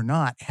they know it or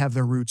not, have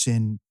their roots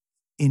in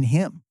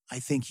him. I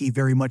think he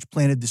very much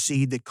planted the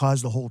seed that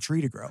caused the whole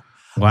tree to grow.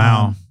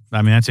 Wow.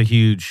 I mean,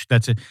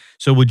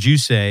 so would you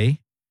say,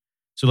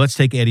 so let's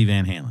take Eddie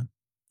Van Halen.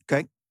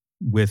 Okay.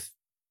 With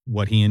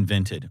what he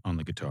invented on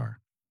the guitar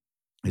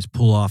is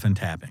pull off and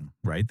tapping,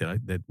 right?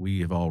 That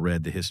we have all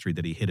read the history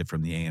that he hit it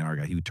from the A&R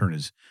guy. He would turn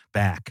his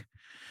back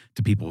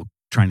to people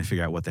trying to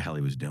figure out what the hell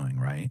he was doing,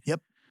 right?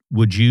 Yep.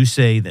 Would you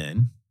say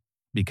then,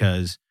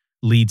 because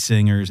lead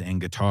singers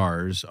and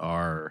guitars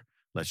are,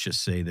 let's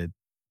just say that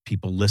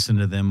people listen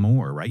to them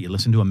more, right? You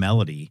listen to a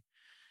melody.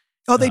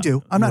 Oh, they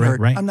do. I'm not hurt.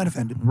 Right. I'm not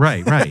offended.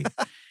 Right.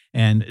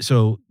 And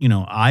so,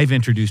 I've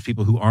introduced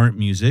people who aren't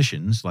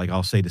musicians, like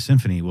I'll say to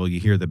Symphony, well,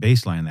 you hear the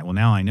bass line in that. Well,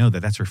 now I know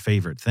that that's her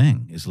favorite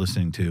thing, is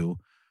listening to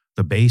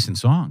the bass in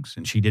songs.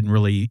 And she didn't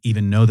really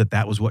even know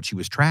that was what she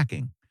was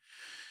tracking.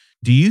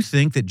 Do you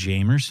think that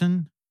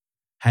Jamerson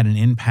had an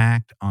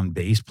impact on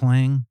bass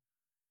playing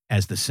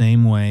as the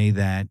same way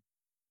that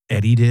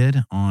Eddie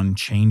did on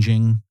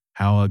changing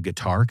how a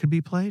guitar could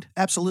be played?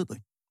 Absolutely.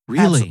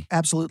 Really?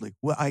 Absolutely.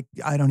 Well, I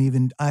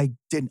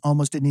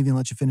almost didn't even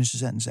let you finish the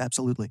sentence.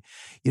 Absolutely.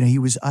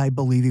 I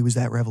believe he was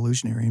that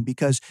revolutionary. And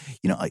because,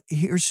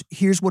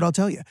 here's what I'll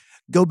tell you.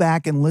 Go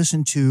back and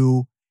listen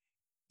to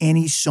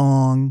any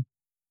song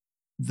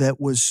that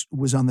was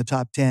on the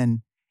top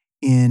 10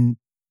 in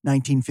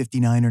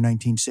 1959 or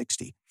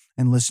 1960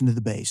 and listen to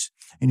the bass.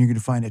 And you're going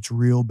to find it's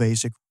real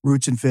basic.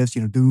 Roots and fifths,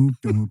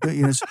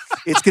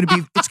 it's going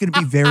to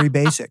be very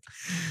basic.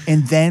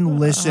 And then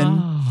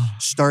listen,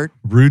 start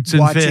Roots and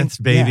watching, fifths,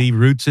 baby. Yeah,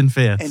 Roots and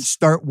fifths. and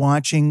start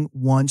watching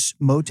once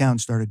Motown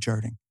started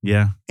charting.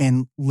 Yeah.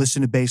 And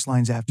listen to bass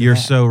lines after You're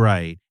that. so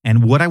right.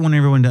 And what I want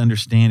everyone to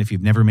understand, if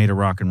you've never made a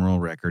rock and roll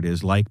record,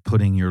 is like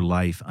putting your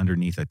life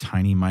underneath a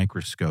tiny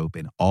microscope,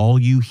 and all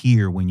you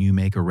hear when you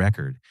make a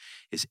record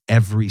is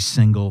every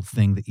single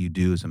thing that you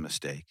do is a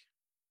mistake.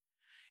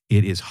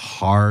 It is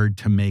hard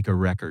to make a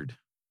record.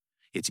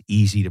 It's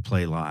easy to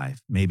play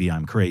live. Maybe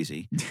I'm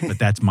crazy, but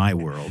that's my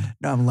world.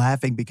 No, I'm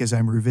laughing because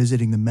I'm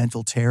revisiting the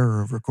mental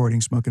terror of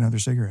recording Smoke Another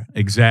Cigarette.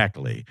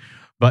 Exactly.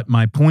 But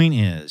my point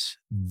is,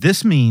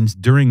 this means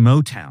during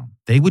Motown,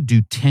 they would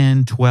do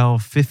 10,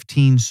 12,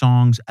 15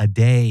 songs a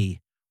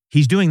day.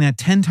 He's doing that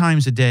 10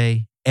 times a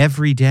day,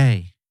 every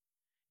day.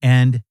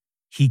 And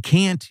he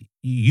can't,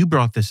 you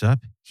brought this up,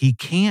 he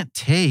can't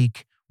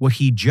take what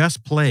he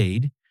just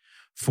played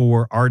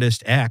for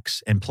artist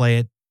X and play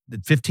it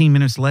 15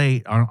 minutes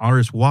late on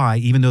artist Y,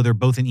 even though they're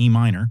both in E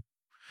minor.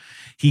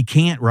 He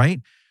can't,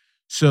 right?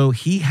 So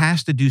he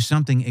has to do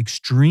something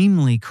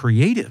extremely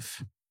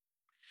creative.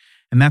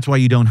 And that's why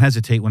you don't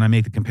hesitate when I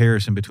make the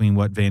comparison between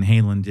what Van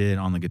Halen did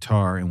on the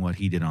guitar and what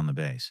he did on the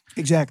bass.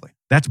 Exactly.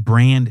 That's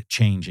brand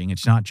changing.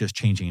 It's not just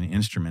changing an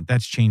instrument.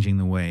 That's changing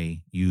the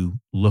way you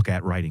look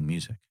at writing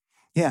music.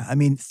 Yeah. I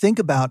mean,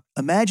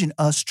 imagine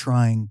us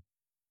trying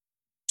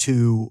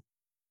to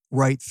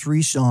write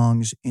 3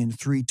 songs in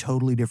 3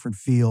 totally different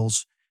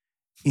feels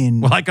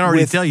Well, I can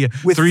already tell you,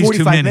 with 3's 45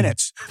 too many.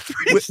 minutes.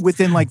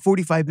 Within like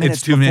 45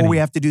 minutes too before many. we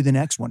have to do the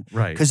next one.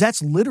 Right. Because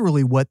that's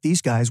literally what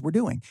these guys were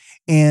doing.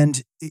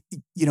 And,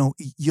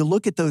 you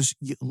look at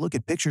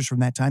pictures from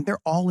that time, they're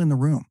all in the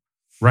room.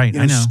 Right,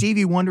 I know.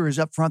 Stevie Wonder is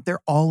up front.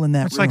 They're all in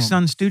that It's room. like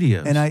Sun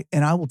Studios. And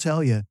I will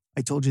tell you,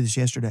 I told you this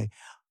yesterday.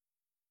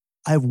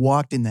 I've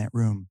walked in that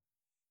room,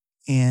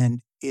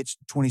 and it's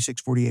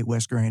 2648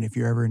 West Grand. If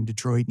you're ever in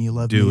Detroit and you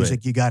love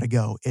music, you got to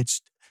go.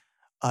 It's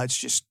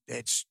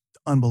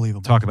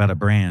unbelievable. Talk about a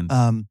brand.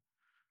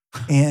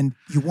 And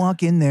you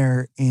walk in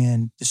there,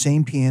 and the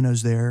same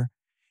piano's there,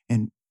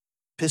 and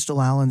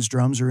Pistol Allen's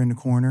drums are in the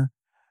corner,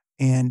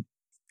 and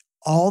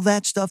all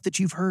that stuff that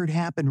you've heard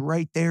happened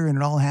right there, and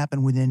it all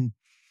happened within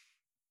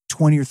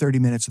 20 or 30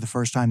 minutes of the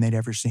first time they'd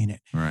ever seen it.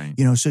 Right.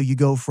 So you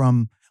go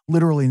from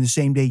literally in the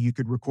same day, you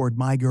could record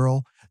My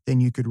Girl, then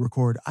you could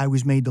record I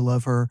Was Made to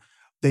Love Her,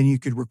 then you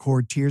could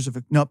record Tears of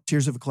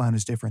a Clown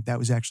is different. That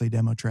was actually a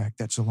demo track.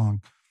 That's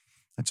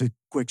a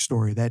quick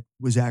story. That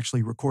was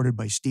actually recorded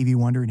by Stevie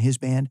Wonder and his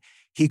band.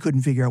 He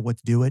couldn't figure out what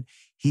to do it.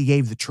 He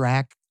gave the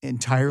track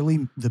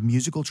entirely, the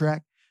musical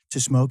track, to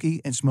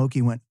Smokey, and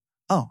Smokey went,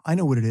 "Oh, I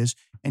know what it is,"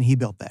 and he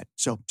built that.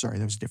 So, sorry,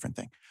 that was a different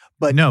thing.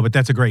 But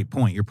that's a great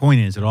point. Your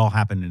point is it all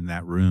happened in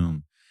that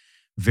room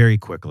very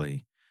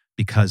quickly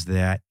because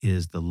that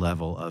is the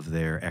level of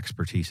their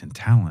expertise and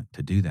talent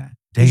to do that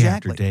day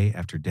after day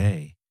after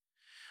day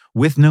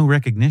with no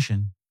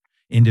recognition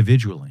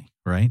individually,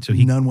 right? So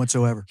none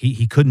whatsoever.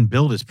 He couldn't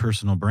build his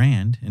personal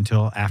brand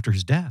until after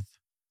his death,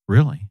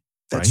 really.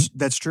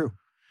 That's true.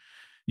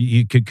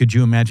 Could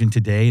you imagine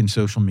today in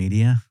social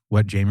media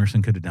what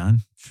Jamerson could have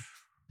done?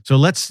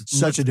 So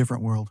Such a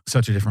different world.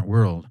 Such a different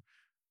world.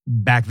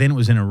 Back then it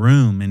was in a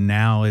room, and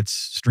now it's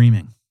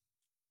streaming.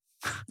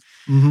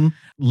 Mm-hmm.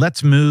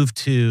 Let's move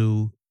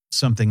to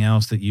something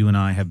else that you and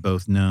I have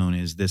both known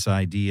is this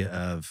idea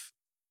of,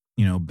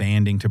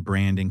 banding to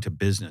branding to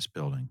business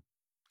building.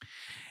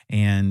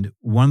 And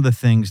one of the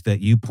things that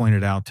you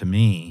pointed out to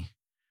me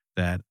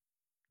that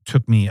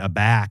took me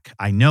aback,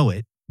 I know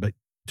it, but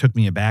took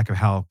me aback of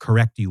how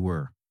correct you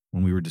were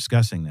when we were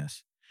discussing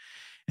this.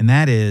 And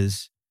that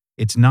is,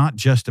 it's not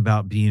just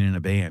about being in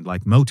a band.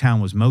 Like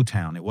Motown was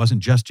Motown. It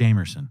wasn't just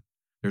Jamerson.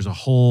 There's a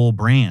whole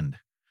brand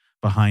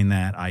behind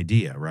that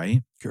idea,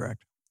 right?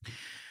 Correct.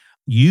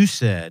 You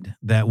said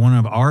that one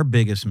of our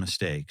biggest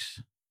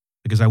mistakes,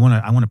 because I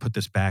want to put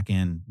this back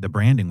in the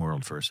branding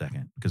world for a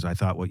second, because I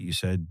thought what you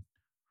said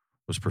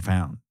was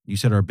profound. You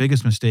said our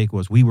biggest mistake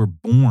was we were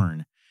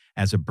born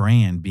as a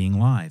brand being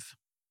live.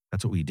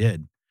 That's what we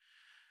did.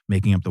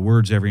 Making up the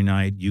words every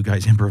night, you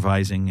guys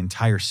improvising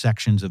entire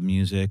sections of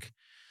music.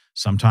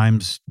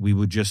 Sometimes we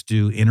would just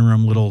do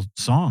interim little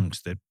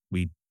songs that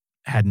we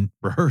hadn't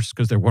rehearsed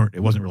because it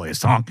wasn't really a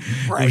song.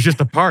 Right. It was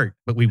just a part,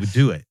 but we would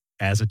do it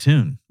as a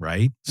tune,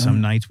 right? Some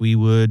nights we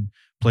would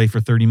play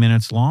for 30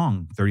 minutes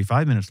long,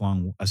 35 minutes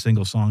long, a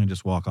single song and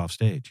just walk off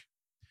stage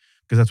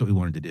because that's what we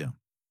wanted to do.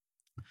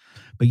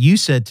 But you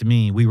said to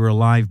me, we were a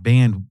live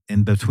band,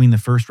 and between the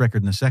first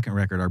record and the second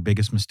record, our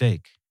biggest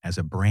mistake as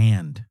a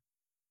brand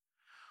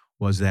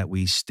was that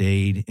we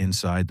stayed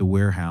inside the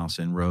warehouse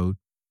and wrote,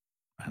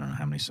 I don't know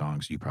how many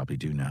songs you probably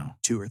do now.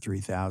 2,000 or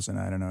 3,000.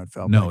 I don't know. It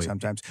felt like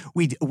sometimes.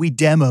 We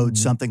demoed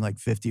something like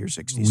 50 or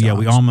 60 songs. Yeah,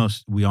 we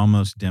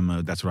almost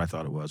demoed. That's what I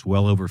thought it was.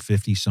 Well over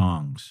 50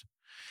 songs.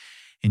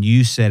 And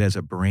you said as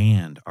a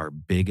brand, our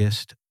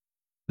biggest,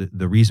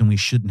 the reason we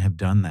shouldn't have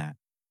done that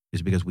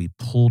is because we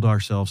pulled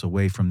ourselves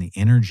away from the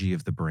energy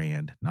of the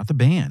brand, not the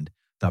band,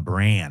 the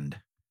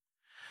brand.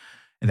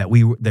 And that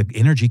the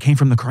energy came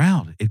from the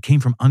crowd. It came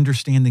from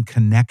understanding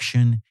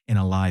connection in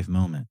a live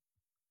moment.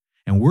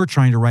 And we're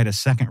trying to write a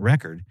second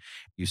record.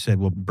 You said,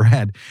 well,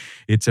 Brad,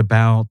 it's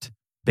about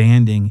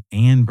banding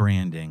and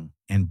branding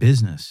and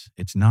business.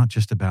 It's not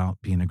just about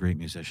being a great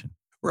musician.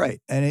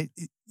 Right. And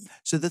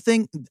so the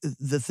thing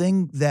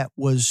that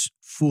was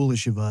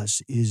foolish of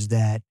us is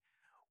that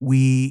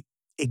we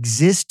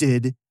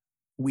existed,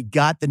 we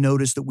got the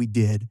notice that we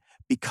did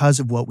because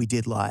of what we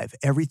did live.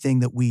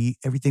 Everything we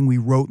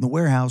wrote in the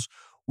warehouse,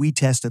 we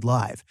tested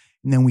live.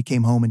 And then we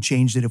came home and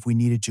changed it if we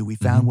needed to. We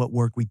found what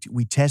worked.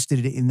 We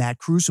tested it in that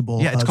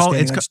crucible. Yeah,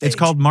 it's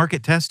called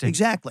market testing.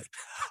 Exactly.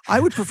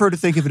 I would prefer to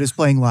think of it as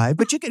playing live,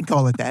 but you can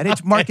call it that.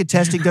 It's market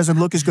testing. Doesn't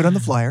look as good on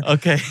the flyer.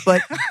 Okay,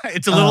 but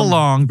it's a little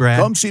long, Brad.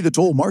 Come see the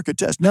toll market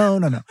test.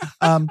 No.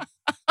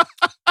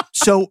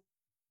 So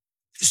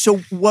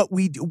what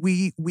we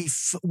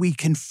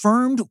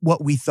confirmed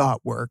what we thought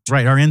worked.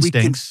 Right, our instincts.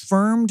 We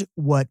confirmed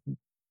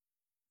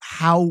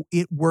how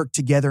it worked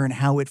together and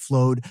how it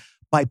flowed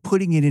by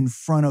putting it in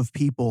front of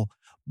people,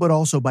 but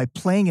also by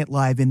playing it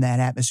live in that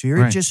atmosphere.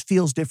 Right. It just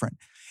feels different.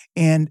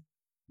 And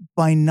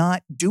by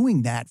not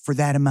doing that for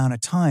that amount of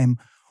time,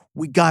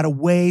 we got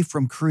away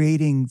from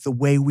creating the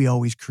way we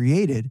always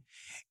created.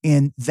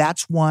 And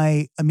that's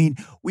why, I mean,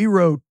 we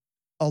wrote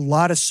a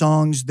lot of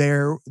songs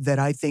there that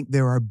I think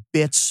there are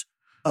bits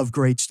of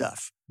great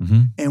stuff.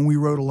 Mm-hmm. And we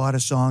wrote a lot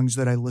of songs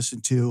that I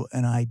listened to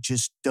and I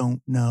just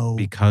don't know.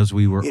 Because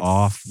we were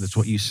off. That's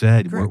what you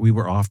said. We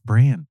were off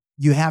brand.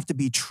 You have to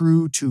be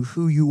true to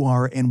who you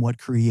are and what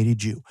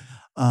created you.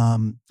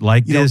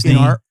 Like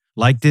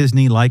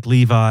Disney, like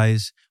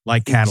Levi's,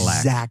 like Cadillac.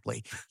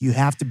 Exactly. You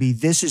have to be,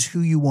 this is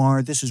who you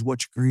are. This is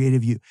what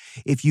creative you.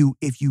 If you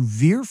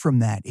veer from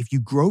that, if you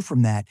grow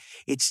from that,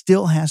 it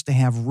still has to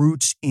have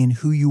roots in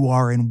who you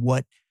are and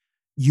what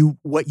you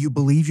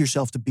believe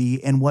yourself to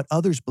be and what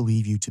others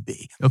believe you to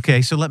be.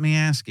 Okay, so let me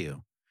ask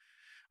you.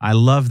 I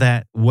love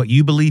that, what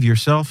you believe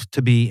yourself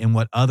to be and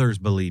what others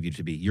believe you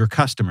to be. Your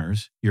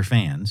customers, your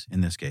fans in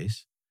this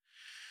case.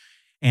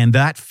 And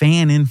that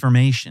fan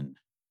information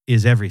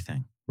is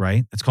everything,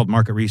 right? It's called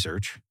market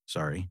research,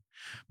 sorry.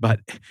 But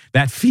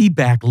that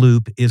feedback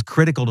loop is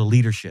critical to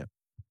leadership,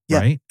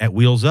 right? At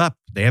Wheels Up,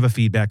 they have a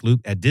feedback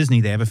loop. At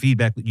Disney, they have a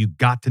feedback loop. You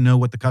got to know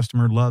what the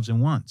customer loves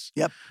and wants.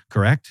 Yep.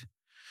 Correct?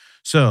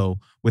 So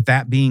with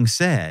that being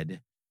said,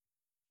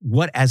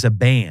 what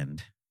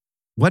bands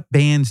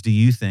do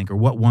you think, or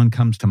what one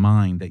comes to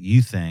mind that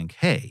you think,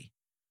 hey,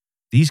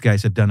 these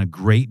guys have done a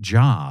great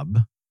job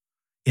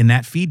in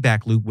that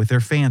feedback loop with their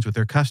fans, with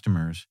their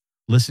customers,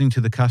 listening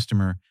to the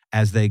customer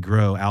as they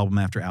grow album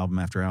after album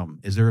after album?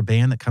 Is there a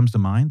band that comes to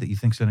mind that you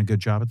think's done a good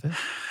job at this?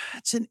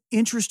 That's an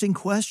interesting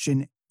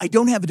question. I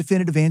don't have a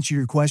definitive answer to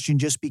your question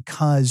just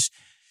because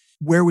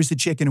where was the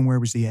chicken and where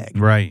was the egg?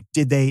 Right.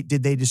 Did they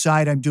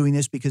decide I'm doing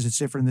this because it's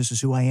different and this is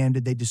who I am?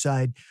 Did they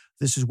decide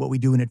this is what we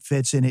do and it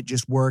fits and it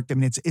just worked? I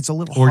mean, it's a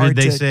little hard. Or did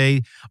they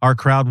say our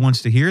crowd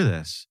wants to hear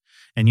this?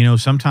 And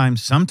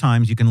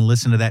sometimes you can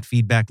listen to that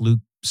feedback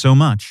loop so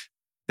much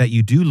that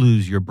you do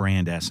lose your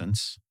brand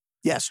essence.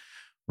 Yes.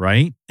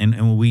 Right.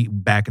 And we,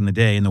 back in the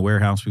day in the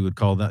warehouse, we would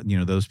call that,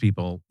 those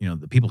people,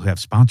 the people who have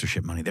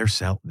sponsorship money, they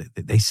sell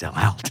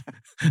out.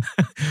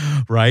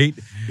 Right.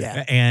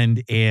 Yeah.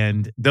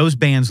 And those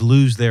bands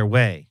lose their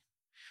way.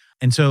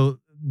 And so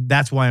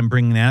that's why I'm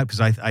bringing that up,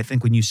 because I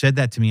think when you said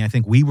that to me, I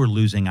think we were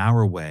losing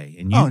our way.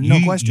 And no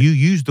question. You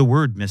used the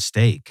word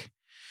mistake.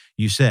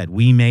 You said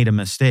we made a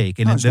mistake.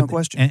 And no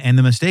question. And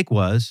the mistake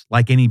was,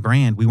 like any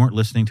brand, we weren't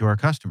listening to our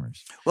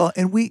customers. Well,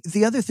 and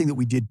the other thing that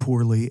we did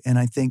poorly, and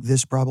I think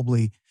this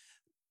probably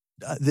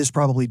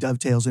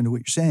dovetails into what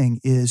you're saying,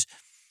 is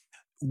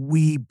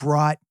we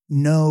brought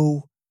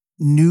no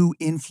new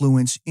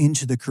influence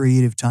into the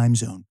creative time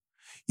zone.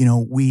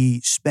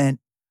 We spent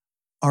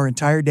our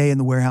entire day in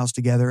the warehouse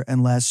together,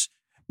 unless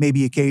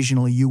maybe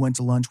occasionally you went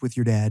to lunch with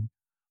your dad.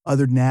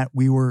 Other than that,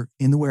 we were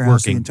in the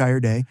warehouse the entire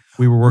day.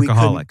 We were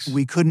workaholics.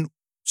 We couldn't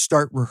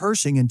start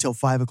rehearsing until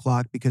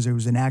 5:00 because there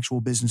was an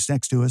actual business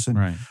next to us, and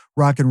right.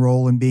 Rock and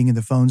roll and being in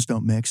the phones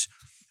don't mix.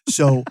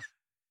 So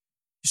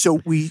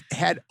we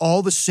had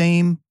all the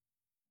same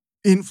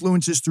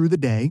influences through the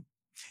day.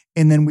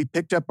 And then we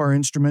picked up our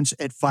instruments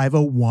at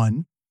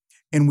 5:01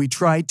 and we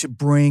tried to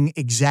bring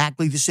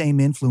exactly the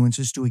same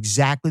influences to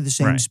exactly the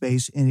same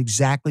space in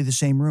exactly the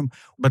same room.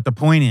 But the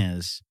point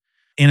is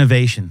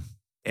innovation.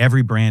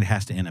 Every brand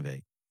has to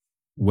innovate.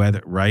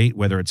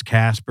 Whether it's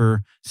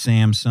Casper,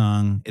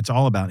 Samsung, it's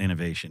all about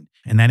innovation.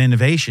 And that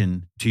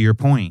innovation, to your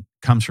point,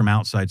 comes from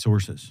outside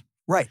sources.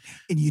 Right.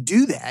 And you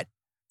do that.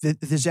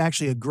 There's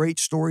actually a great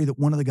story that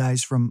one of the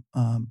guys from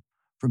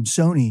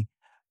Sony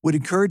would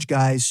encourage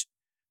guys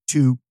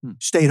to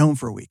stay at home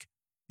for a week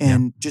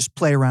and just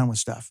play around with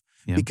stuff.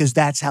 Yep. Because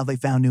that's how they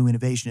found new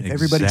innovation. If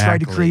everybody tried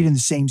to create in the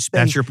same space,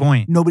 that's your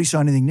point. Nobody saw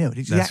anything new.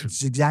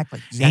 It's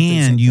exactly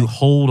and you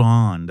hold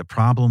on. The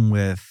problem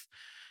with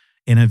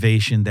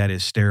innovation that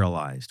is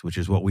sterilized, which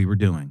is what we were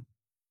doing,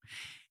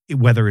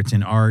 whether it's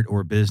in art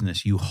or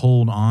business, you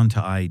hold on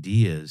to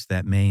ideas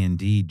that may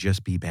indeed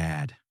just be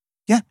bad.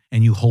 Yeah.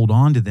 And you hold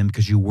on to them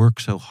because you work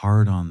so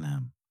hard on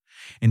them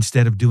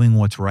instead of doing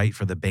what's right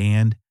for the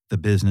band, the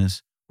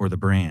business, or the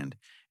brand.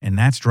 And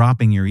that's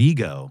dropping your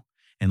ego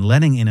and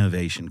letting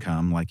innovation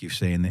come, like you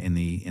say in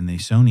the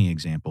Sony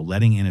example,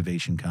 letting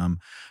innovation come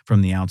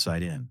from the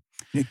outside in.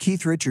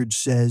 Keith Richards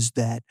says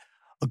that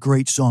a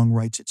great song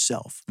writes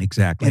itself.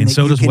 Exactly. And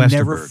so does Westerberg. You can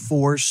never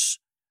force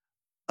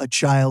a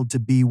child to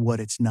be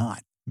what it's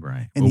not.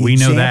 Right. And well, we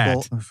know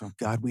that. Oh,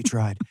 God, we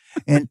tried.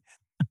 And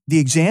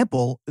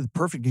the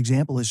perfect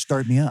example is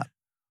Start Me Up.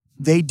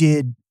 They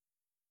did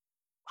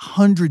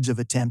hundreds of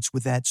attempts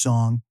with that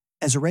song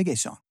as a reggae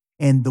song.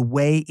 And the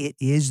way it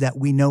is that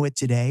we know it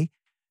today,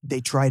 they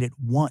tried it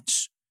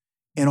once.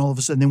 And all of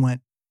a sudden they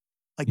went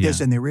like this,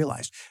 and they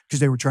realized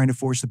because they were trying to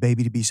force the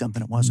baby to be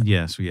something it wasn't.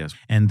 Yes.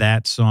 And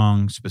that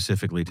song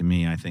specifically to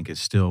me, I think is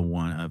still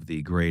one of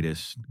the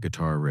greatest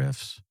guitar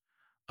riffs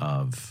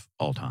of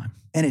all time.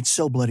 And it's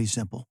so bloody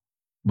simple.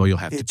 Well, you'll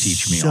have to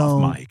teach me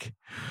off mic.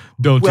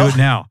 Don't do it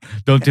now.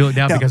 Don't do it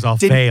now because I'll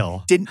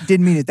fail. Didn't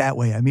mean it that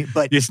way. I mean,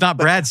 but it's not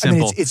Brad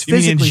simple. I mean, it's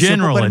physically in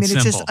general, simple. But I mean, it's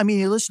it's simple. just. I mean,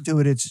 you listen to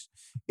it.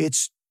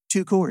 It's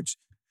 2 chords,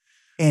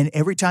 And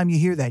every time you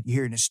hear that, you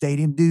hear it in a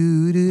stadium,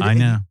 doo. I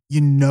know. You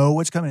know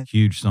what's coming.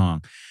 Huge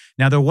song.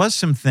 Now, there was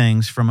some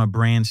things from a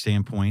brand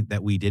standpoint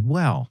that we did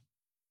well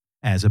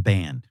as a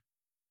band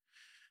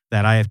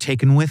that I have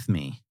taken with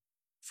me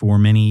for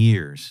many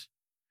years.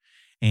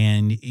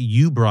 And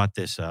you brought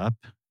this up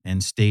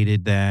and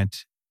stated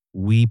that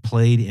we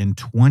played in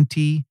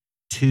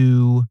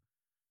 22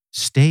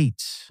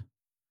 states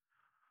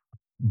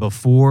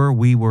before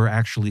we were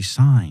actually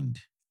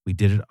signed. We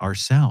did it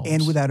ourselves.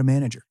 And without a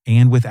manager.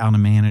 It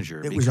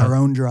was our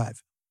own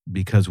drive.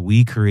 Because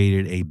we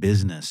created a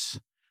business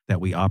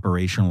that we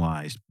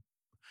operationalized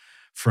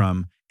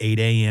from 8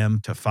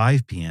 a.m. to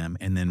 5 p.m.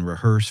 and then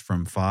rehearse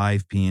from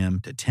 5 p.m.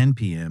 to 10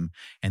 p.m.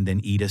 and then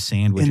eat a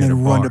sandwich and at then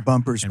a bar. Run to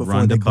bumpers and before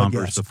run they to bumpers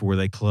close. before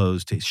they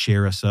close to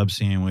share a sub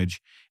sandwich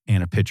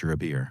and a pitcher of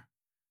beer.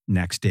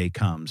 Next day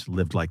comes,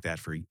 lived like that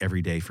for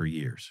every day for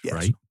years, Yes.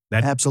 right?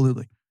 That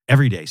Absolutely.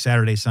 every day,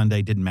 Saturday,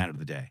 Sunday, didn't matter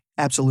the day.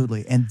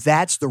 Absolutely. And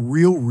that's the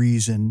real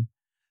reason,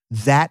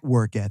 that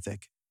work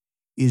ethic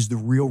is the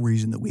real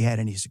reason that we had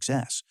any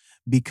success.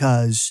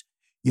 Because,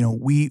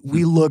 we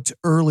looked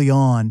early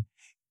on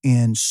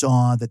and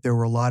saw that there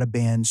were a lot of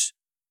bands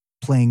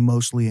playing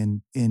mostly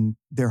in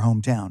their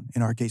hometown,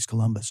 in our case,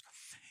 Columbus.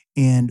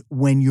 And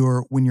when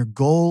your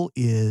goal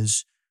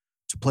is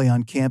to play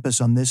on campus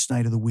on this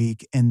night of the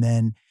week, and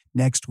then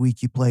next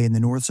week you play in the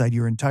north side,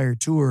 your entire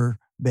tour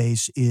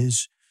base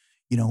is,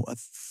 a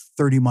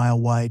 30-mile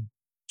wide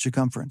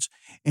circumference.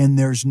 And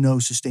there's no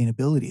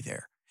sustainability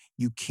there.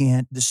 You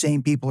can't, the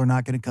same people are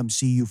not going to come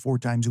see you 4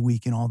 times a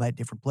week in all that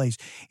different place.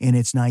 And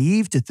it's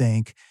naive to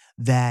think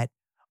that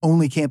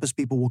only campus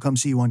people will come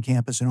see you on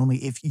campus and only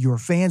if your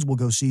fans will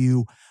go see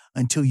you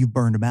until you've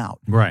burned them out.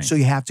 Right. So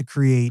you have to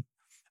create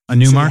a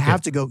new market.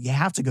 You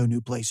have to go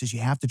new places. You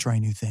have to try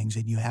new things,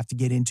 and you have to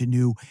get into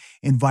new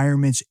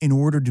environments in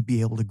order to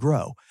be able to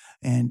grow.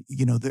 And,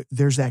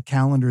 there's that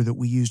calendar that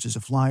we used as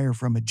a flyer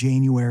from a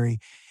January,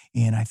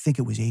 and I think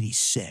it was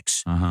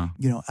 86. Out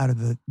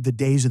of the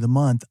days of the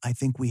month, I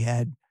think we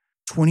had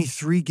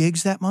 23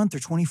 gigs that month or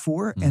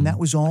 24. And that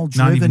was all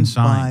driven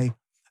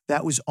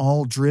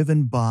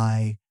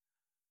by,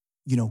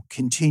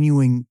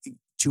 continuing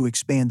to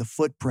expand the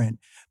footprint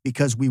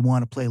because we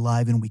want to play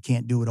live and we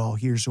can't do it all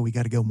here. So we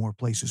got to go more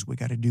places. We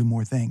got to do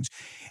more things.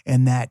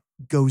 And that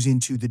goes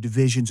into the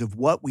divisions of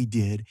what we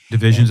did.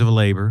 Divisions of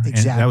labor.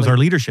 Exactly. And that was our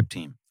leadership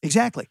team.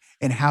 Exactly.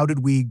 And how did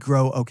we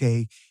grow?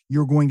 Okay,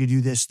 you're going to do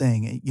this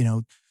thing.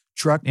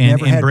 Truck And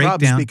never had break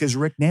problems down- because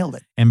Rick nailed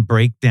it. And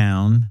break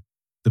down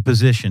the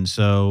position.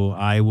 So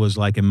I was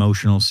like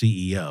emotional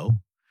CEO,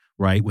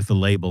 right, with the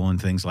label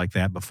and things like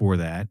that before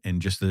that,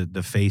 and just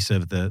the face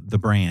of the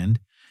brand.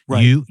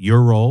 Right.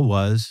 Your role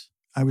was?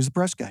 I was the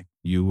press guy.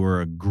 You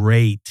were a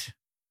great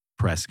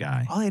press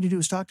guy. All I had to do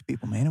was talk to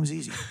people, man. It was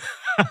easy.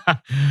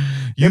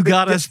 You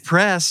got us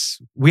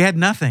press. We had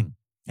nothing.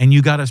 And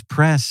you got us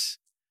press.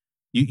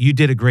 You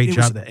did a great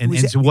job.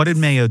 So what did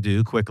Mayo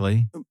do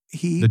quickly?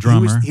 The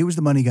drummer. He was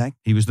the money guy.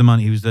 He was the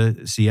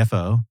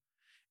CFO.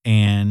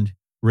 And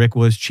Rick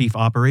was chief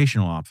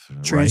operational officer,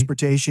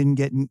 Transportation,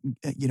 getting,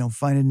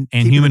 finding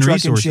and keeping human the truck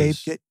resources. in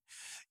shape.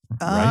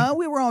 Right?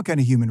 We were all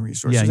kind of human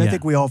resources. Yeah. I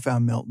think we all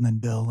found Milton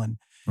and Bill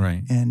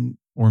and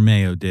or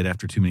Mayo did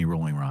after too many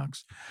Rolling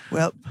Rocks.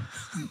 Well,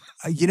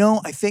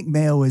 I think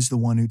Mayo is the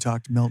one who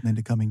talked Milton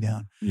into coming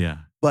down. Yeah.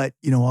 But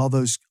all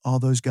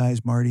those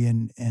guys, Marty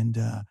and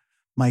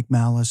Mike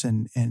Malice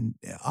and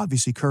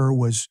obviously Kerr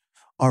was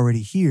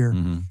already here.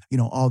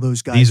 Mm-hmm. All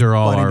those guys. These are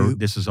all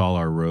this is all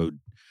our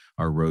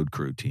road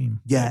crew team.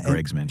 Yeah, that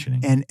Greg's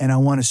mentioning. And I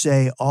want to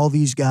say all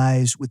these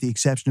guys, with the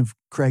exception of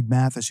Craig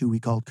Mathis, who we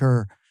called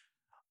Kerr,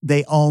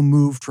 they all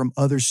moved from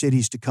other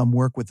cities to come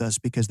work with us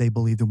because they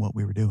believed in what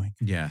we were doing.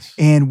 Yes.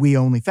 And we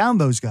only found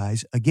those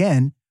guys,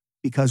 again,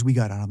 because we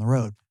got out on the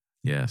road.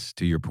 Yes,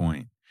 to your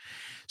point.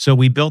 So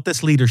we built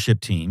this leadership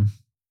team,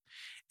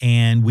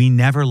 and we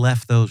never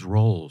left those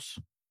roles.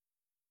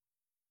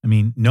 I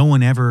mean, no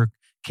one ever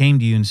came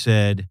to you and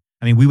said,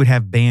 we would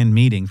have band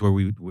meetings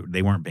where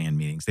they weren't band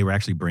meetings. They were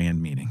actually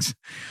brand meetings.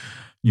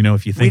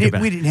 If you think about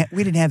it.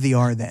 We didn't have the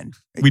R then.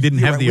 We didn't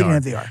have the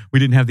R. We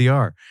didn't have the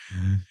R.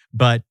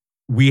 But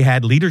we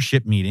had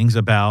leadership meetings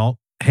about,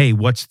 hey,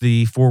 what's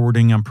the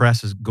forwarding on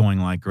press is going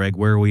like, Greg?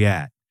 Where are we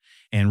at?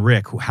 And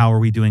Rick, how are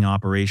we doing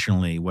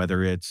operationally,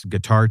 whether it's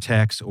guitar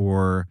techs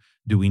or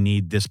do we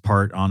need this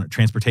part on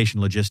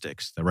transportation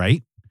logistics,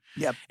 right?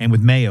 Yep. And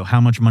with Mayo, how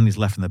much money is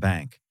left in the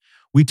bank?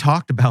 We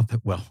talked about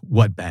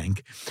what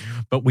bank?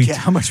 But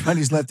how much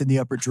money's left in the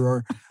upper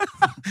drawer?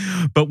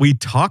 But we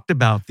talked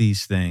about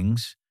these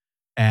things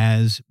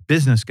as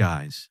business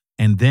guys.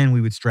 And then we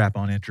would strap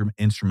on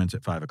instruments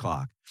at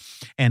 5:00.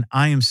 And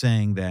I am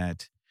saying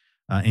that,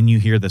 and you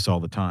hear this all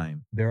the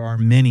time, there are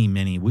many,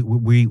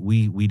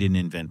 we didn't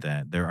invent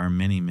that. There are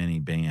many, many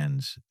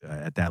bands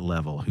at that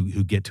level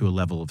who get to a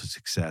level of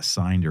success,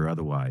 signed or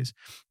otherwise,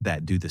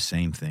 that do the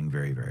same thing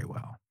very, very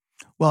well.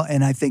 Well,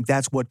 and I think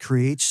that's what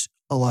creates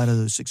a lot of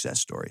those success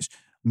stories.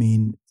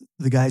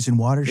 The guys in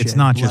Watershed. It's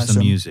not just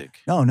the music.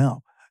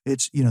 No.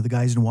 It's, the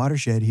guys in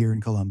Watershed here in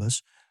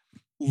Columbus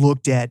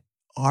looked at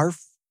our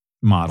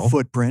model.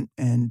 footprint,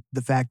 and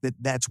the fact that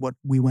that's what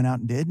we went out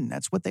and did, and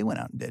that's what they went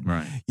out and did.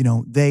 Right.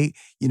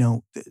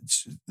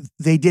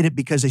 They did it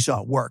because they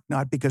saw it work,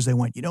 not because they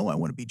went, I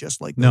want to be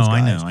just like those No,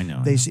 guys. I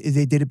know.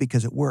 They did it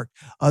because it worked.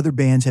 Other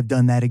bands have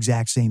done that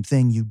exact same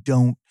thing. You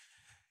don't,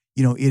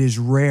 it is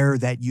rare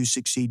that you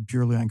succeed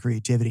purely on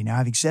creativity. Now,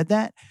 having said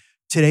that,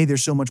 today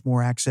there's so much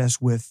more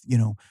access with,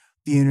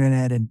 the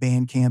internet and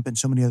Bandcamp and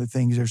so many other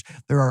things.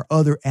 There are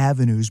other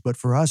avenues, but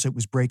for us, it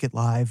was Break It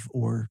Live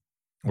or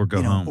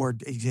go home. Or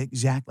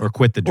exactly. Or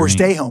quit the dream. Or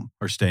stay home.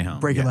 Or stay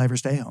home. Break It Live or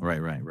stay home.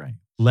 Right.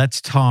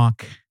 Let's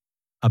talk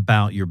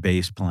about your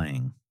bass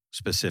playing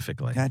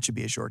specifically. That should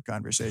be a short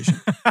conversation.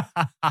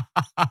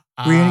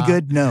 Were you any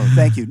good? No.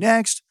 Thank you.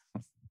 Next.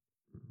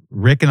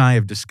 Rick and I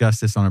have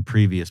discussed this on a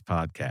previous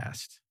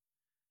podcast,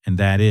 and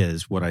that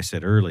is what I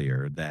said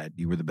earlier, that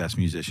you were the best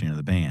musician in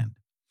the band.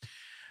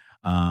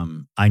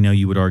 I know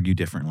you would argue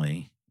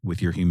differently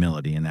with your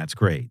humility, and that's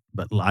great.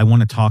 But I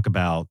want to talk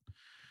about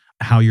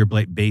how your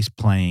bass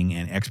playing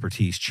and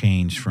expertise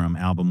changed from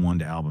album 1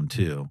 to album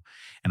 2.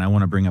 And I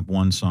want to bring up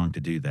one song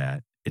to do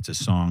that. It's a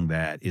song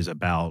that is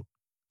about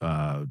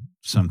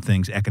some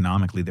things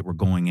economically that were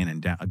going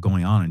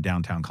on in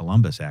downtown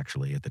Columbus,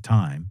 actually, at the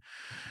time,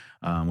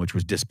 which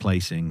was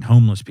displacing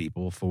homeless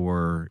people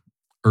for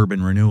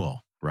urban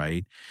renewal,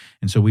 right?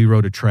 And so we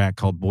wrote a track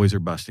called Boys Are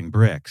Busting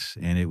Bricks,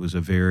 and it was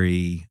a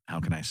very, how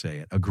can I say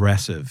it,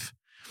 aggressive,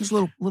 It was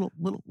a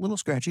little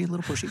scratchy, a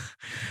little pushy.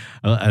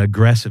 An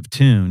aggressive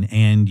tune,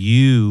 and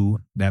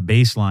that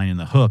bass line and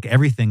the hook,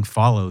 everything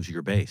follows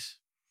your bass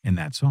in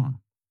that song.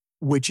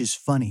 Which is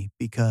funny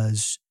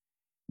because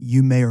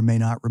you may or may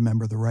not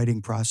remember the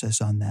writing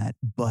process on that,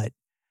 but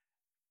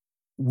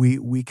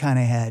we kind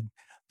of had,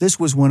 this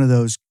was one of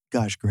those,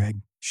 gosh,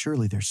 Greg,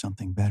 surely there's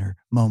something better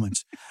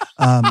moments.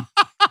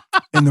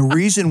 And the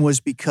reason was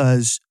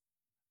because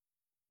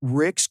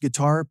Rick's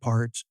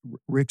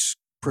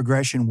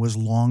progression was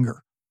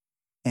longer.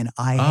 And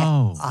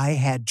I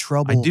had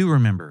trouble. I do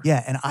remember.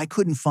 Yeah, and I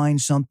couldn't find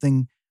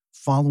something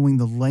following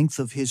the length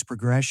of his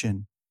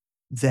progression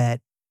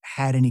that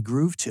had any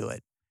groove to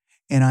it.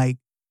 And I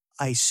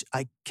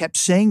kept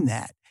saying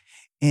that.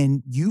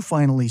 And you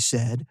finally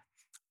said,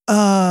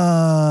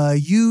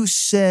 you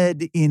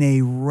said in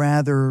a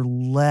rather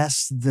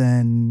less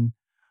than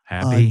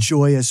happy,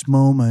 joyous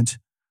moment,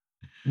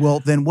 well,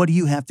 then what do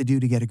you have to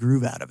do to get a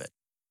groove out of it?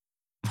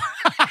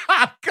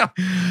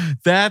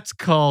 That's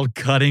called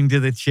cutting to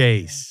the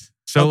chase.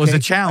 So it was a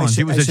challenge.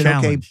 It was a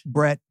challenge.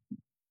 Okay,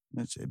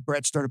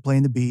 Brett started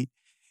playing the beat,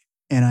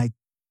 and I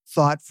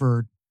thought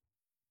for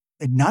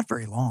not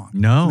very long.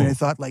 No. I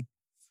thought like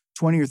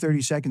 20 or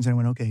 30 seconds, and I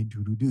went, okay,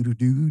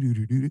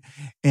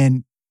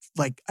 and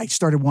like I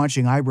started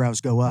watching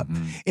eyebrows go up.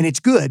 Mm-hmm. And it's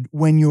good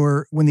when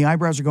the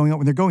eyebrows are going up.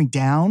 When they're going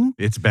down,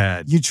 it's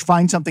bad. You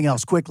find something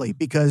else quickly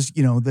because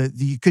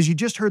because you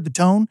just heard the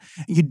tone,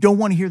 and you don't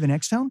want to hear the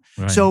next tone.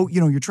 Right. So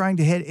you're trying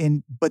to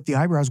hit, but the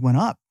eyebrows went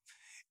up,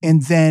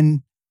 and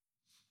then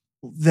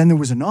there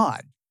was a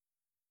nod,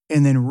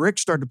 and then Rick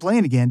started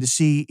playing again to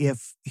see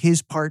if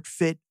his part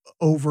fit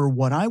over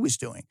what I was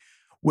doing,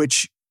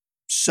 which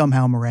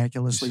somehow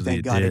miraculously,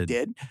 thank God, it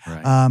did.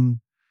 Right.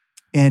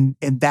 And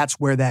that's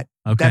where that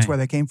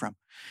came from.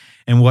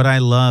 And what I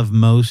love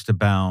most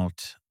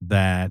about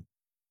that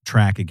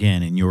track,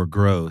 again, in your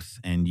growth,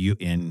 and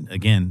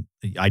again,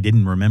 I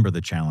didn't remember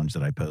the challenge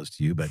that I posed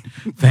to you, but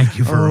thank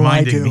you for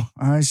reminding me.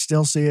 I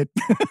still see it.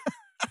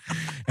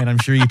 And I'm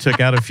sure you took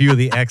out a few of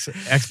the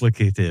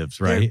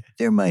explicatives, right?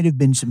 There might have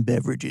been some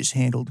beverages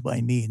handled by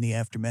me in the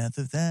aftermath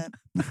of that.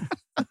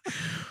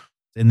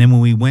 And then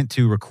when we went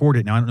to record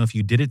it, now I don't know if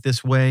you did it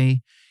this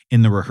way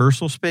in the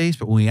rehearsal space,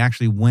 but when we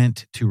actually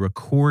went to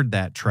record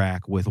that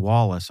track with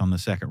Wallace on the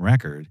second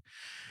record,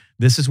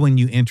 this is when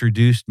you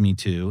introduced me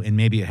to, and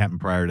maybe it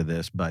happened prior to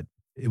this, but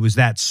it was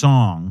that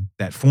song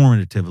that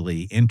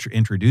formatively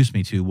introduced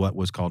me to what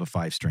was called a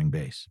 5-string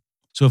bass.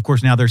 So, of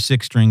course, now there's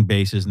 6-string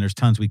basses, and there's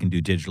tons we can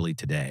do digitally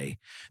today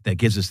that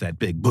gives us that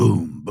big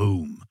boom,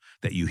 boom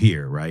that you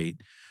hear, right?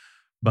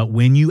 But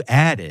when you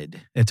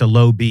added, it's a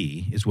low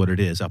B is what it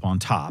is up on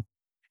top,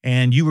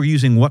 and you were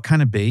using what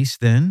kind of bass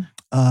then?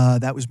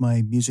 That was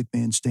my Music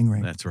Man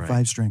Stingray. That's right.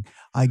 5-string.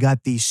 I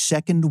got the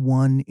second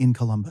one in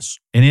Columbus.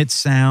 And it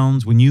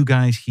sounds, when you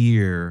guys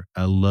hear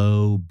a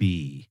low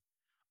B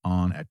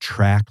on a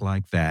track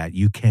like that,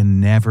 you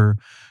can never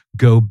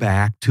go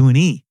back to an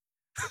E.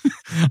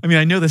 I mean,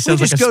 I know this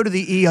sounds like go to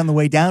the E on the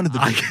way down to the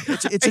B.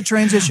 It's a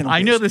transitional.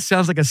 I know this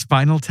sounds like a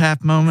Spinal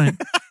Tap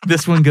moment.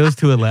 This one goes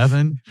to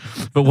 11.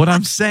 But what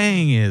I'm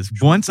saying is,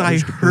 once I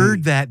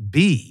heard that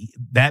B,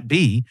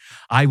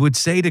 I would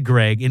say to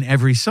Greg in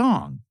every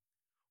song,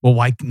 well,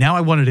 why now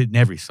I wanted it in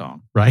every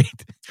song, right?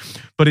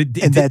 And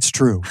that's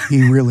true.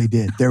 He really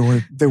did. There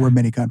were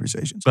many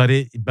conversations. But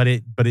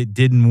it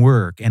didn't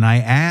work. And I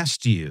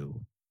asked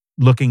you,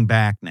 looking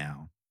back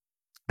now,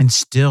 and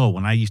still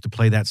when I used to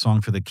play that song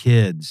for the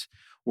kids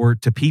or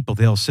to people,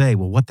 they'll say,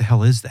 well, what the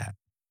hell is that?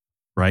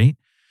 Right?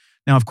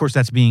 Now, of course,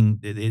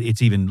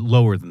 it's even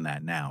lower than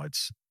that now.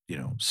 It's,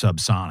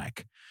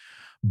 subsonic.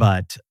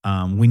 But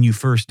when you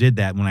first did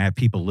that, when I have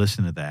people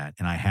listen to that,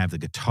 and I have the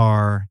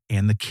guitar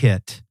and the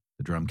kit,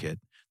 the drum kit,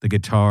 the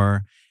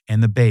guitar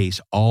and the bass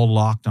all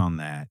locked on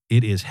that,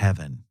 it is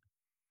heaven,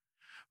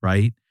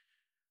 right?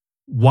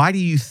 Why do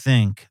you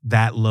think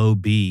that low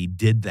B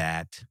did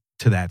that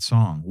to that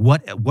song?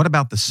 What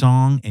about the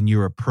song and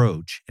your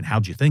approach, and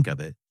how'd you think of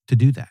it to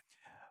do that?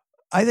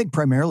 I think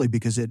primarily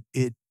because it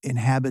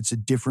inhabits a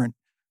different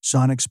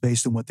sonic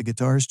space than what the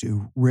guitars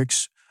do.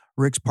 Rick's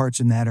parts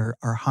in that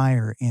are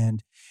higher,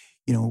 and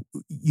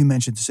you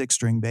mentioned the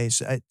 6-string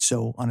bass.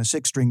 So on a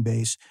 6-string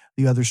bass,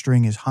 the other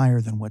string is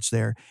higher than what's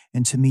there,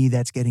 and to me,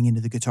 that's getting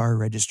into the guitar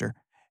register.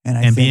 And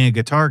I think, being a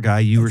guitar guy,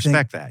 you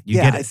respect that. You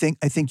get it.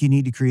 I think you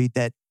need to create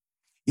that.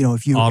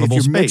 If you're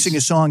space. mixing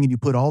a song and you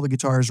put all the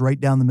guitars right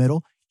down the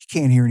middle, you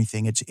can't hear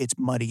anything. It's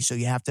muddy, so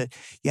you have to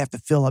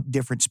fill up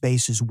different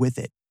spaces with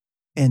it.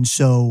 And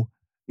so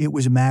it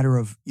was a matter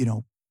of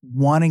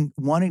wanting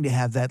to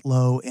have that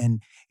low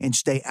and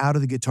stay out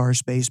of the guitar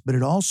space, but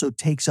it also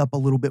takes up a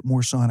little bit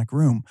more sonic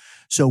room.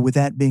 So with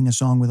that being a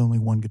song with only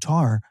one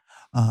guitar,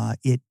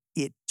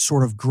 it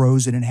sort of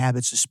grows and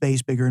inhabits the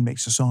space bigger and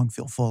makes the song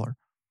feel fuller.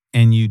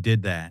 And you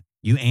did that.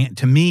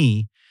 To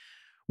me,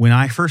 when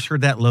I first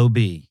heard that low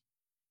B,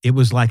 it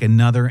was like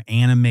another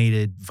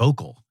animated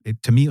vocal.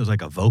 To me, it was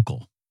like a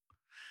vocal.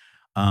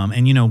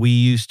 And we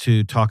used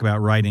to talk about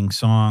writing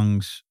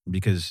songs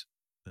because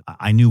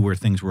I knew where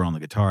things were on the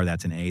guitar.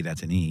 That's an A,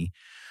 that's an E.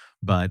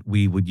 But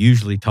we would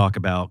usually talk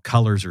about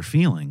colors or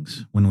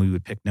feelings when we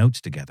would pick notes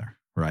together,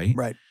 right?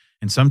 Right.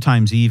 And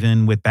sometimes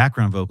even with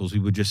background vocals, we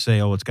would just say,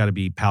 oh, it's got to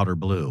be powder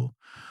blue.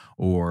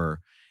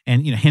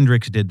 And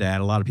Hendrix did that.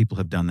 A lot of people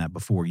have done that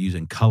before,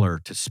 using color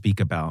to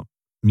speak about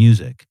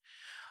music.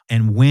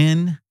 And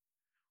when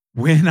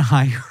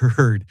I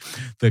heard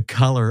the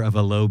color of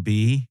a low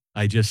B,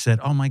 I just said,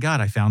 oh my God,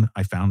 I found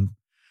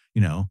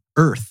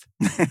Earth.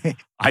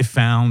 I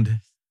found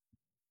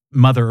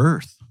Mother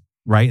Earth,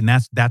 right? And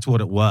that's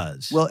what it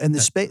was. Well, and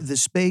the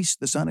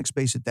sonic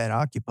space that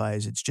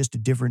occupies, it's just a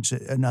difference.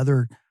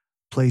 Another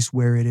place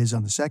where it is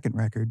on the second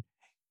record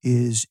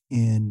is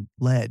in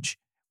Ledge.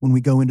 When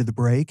we go into the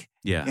break,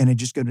 and it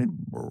just goes,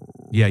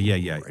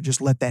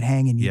 just let that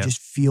hang, and you just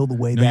feel the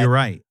way that you're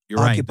right.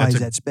 Occupies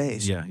that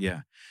space.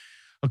 Yeah.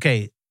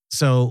 Okay,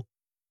 so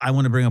I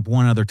want to bring up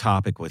one other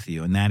topic with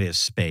you, and that is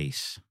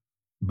space,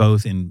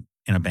 both in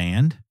a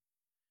band,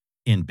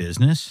 in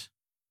business,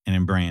 and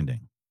in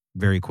branding,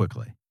 very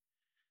quickly.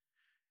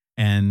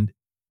 And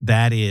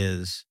that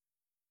is,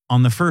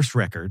 on the first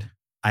record,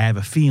 I have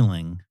a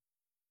feeling,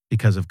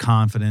 because of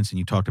confidence, and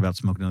you talked about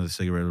smoking another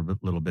cigarette a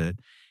little bit,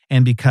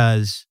 and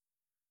because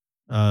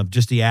of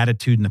just the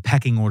attitude and the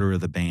pecking order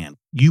of the band,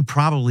 you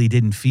probably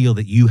didn't feel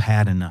that you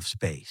had enough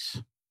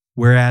space.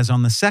 Whereas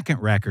on the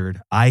second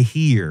record, I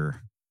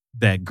hear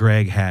that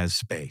Greg has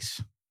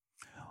space.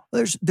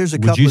 Well, there's a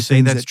Would couple of things. Would you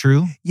say that's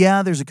true?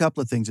 Yeah, there's a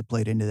couple of things that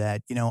played into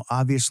that.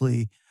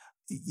 Obviously,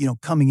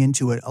 coming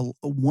into it,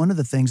 one of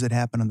the things that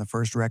happened on the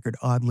first record,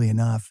 oddly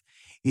enough,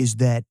 is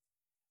that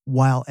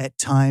while at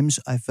times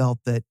I felt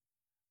that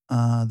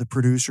the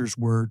producers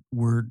were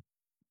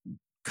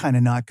kind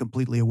of not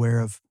completely aware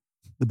of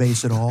the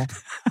bass at all.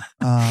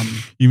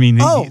 You mean?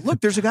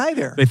 Look, there's a guy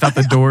there. They thought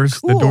the Doors,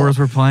 cool. The Doors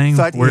were playing.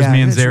 Where's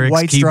Manzarek's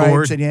White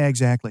keyboard? Stripes, yeah,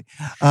 exactly.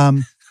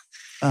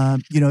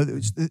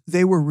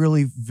 They were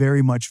really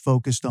very much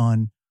focused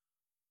on,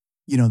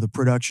 the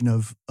production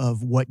of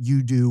what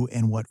you do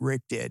and what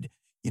Rick did.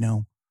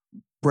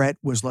 Brett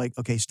was like,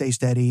 okay, stay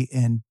steady,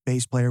 and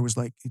bass player was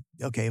like,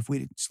 okay, as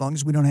long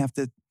as we don't have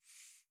to,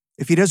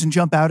 if he doesn't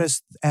jump out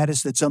at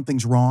us that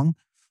something's wrong,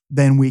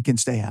 then we can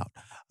stay out.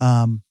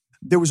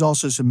 There was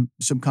also some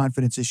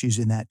confidence issues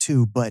in that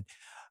too, but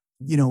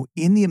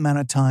in the amount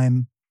of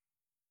time,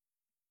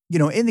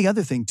 and the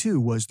other thing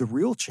too was the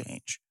real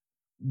change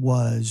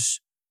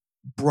was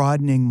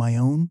broadening my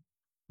own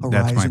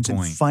horizons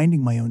and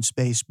finding my own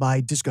space by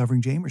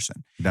discovering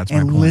Jamerson. That's my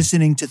point. And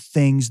listening to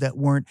things that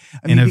weren't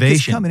innovation.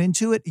 Because coming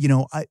into it,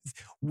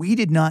 we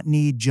did not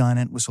need John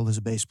Entwistle as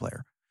a bass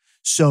player.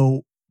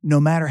 So no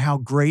matter how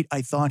great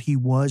I thought he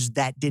was,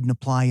 that didn't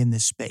apply in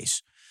this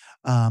space.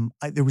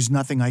 There was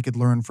nothing I could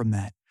learn from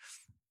that,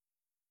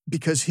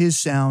 because his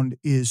sound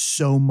is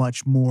so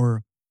much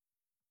more,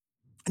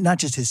 not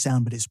just his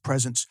sound, but his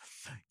presence.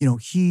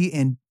 He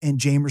and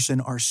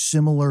Jamerson are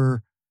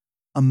similar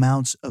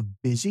amounts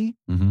of busy.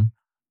 Mm-hmm.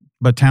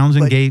 But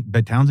Townsend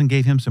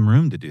gave him some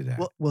room to do that.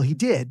 Well, he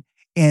did.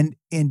 And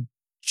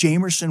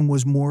Jamerson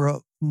was more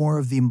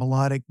of the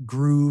melodic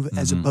groove,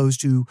 as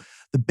opposed to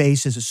the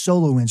bass as a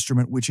solo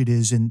instrument, which it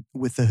is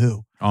with The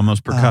Who.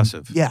 Almost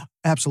percussive. Yeah,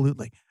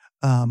 absolutely.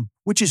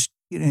 Which is,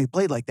 he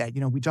played like that.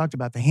 We talked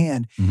about the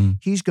hand. Mm-hmm.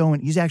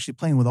 He's actually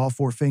playing with all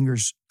four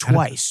fingers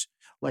twice,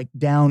 like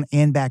down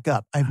and back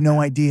up. I have no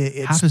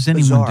idea. How does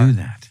anyone do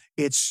that?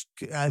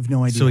 I have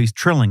no idea. So he's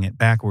trilling it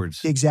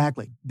backwards.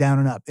 Exactly, down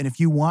and up. And if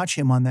you watch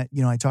him on that,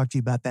 I talked to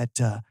you about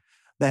that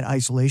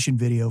isolation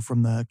video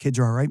from the Kids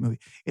Are All Right movie.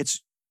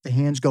 It's the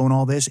hands going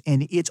all this,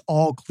 and it's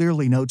all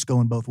clearly notes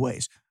going both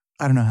ways.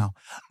 I don't know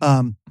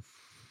how.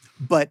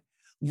 But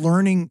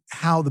learning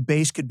how the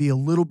bass could be a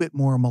little bit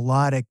more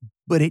melodic,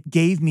 but it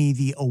gave me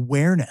the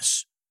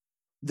awareness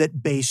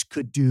that bass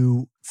could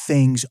do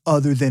things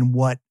other than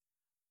what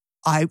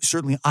I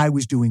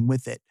was doing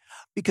with it.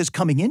 Because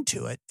coming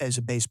into it as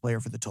a bass player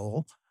for the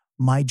Toll,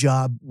 my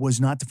job was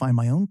not to find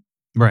my own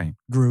Right.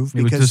 groove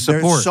It was to because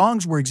their support.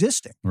 songs were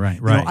existing. Right.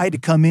 You know, Right. I had to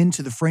come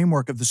into the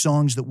framework of the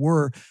songs that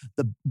were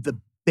the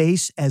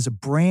bass as a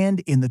brand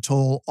in the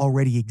Toll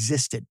already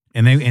existed.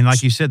 And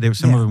like you said,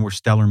 some of them were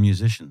stellar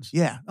musicians.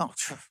 Yeah. Oh,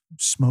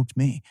 smoked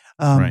me.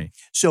 Right.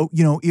 So,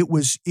 you know, it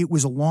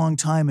was a long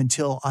time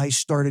until I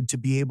started to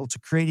be able to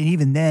create. And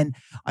even then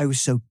I was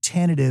so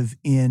tentative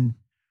in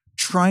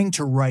trying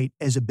to write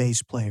as a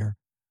bass player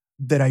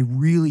that I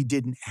really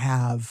didn't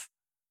have.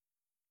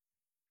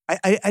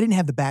 I didn't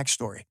have the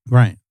backstory.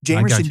 Right.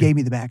 Jamerson gave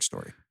me the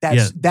backstory.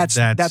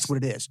 That's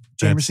what it is.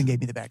 Jamerson gave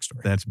me the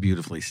backstory. That's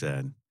beautifully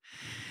said.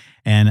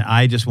 And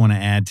I just want to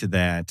add to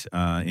that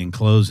in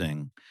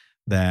closing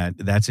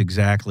that's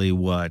exactly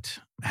what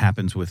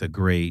happens with a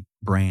great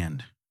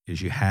brand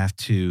is you have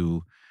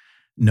to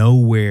know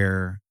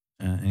where,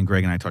 and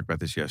Greg and I talked about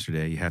this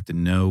yesterday, you have to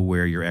know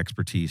where your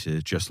expertise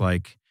is, just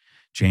like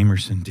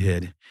Jamerson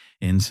did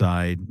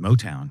inside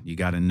Motown. You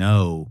got to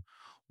know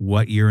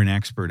what you're an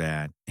expert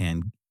at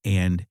and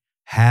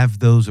have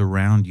those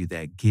around you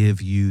that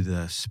give you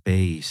the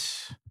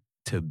space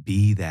to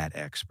be that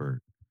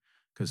expert.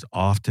 Because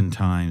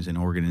oftentimes in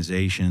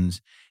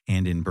organizations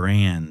and in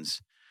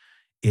brands,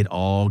 it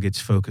all gets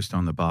focused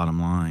on the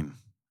bottom line.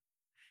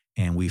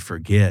 And we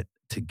forget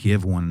to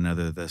give one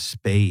another the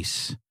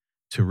space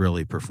to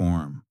really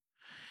perform.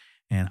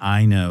 And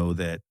I know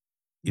that,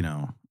 you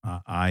know,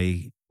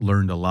 I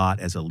learned a lot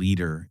as a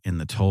leader in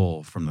the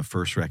Toll from the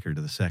first record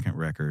to the second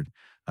record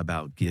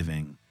about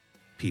giving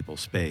people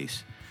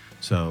space.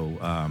 So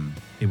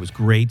it was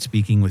great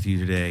speaking with you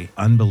today.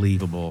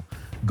 Unbelievable.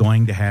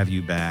 Going to have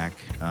you back.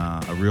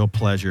 A real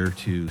pleasure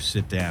to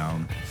sit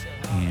down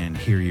and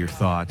hear your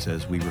thoughts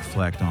as we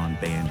reflect on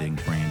banding,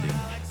 branding,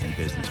 and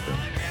business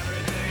building.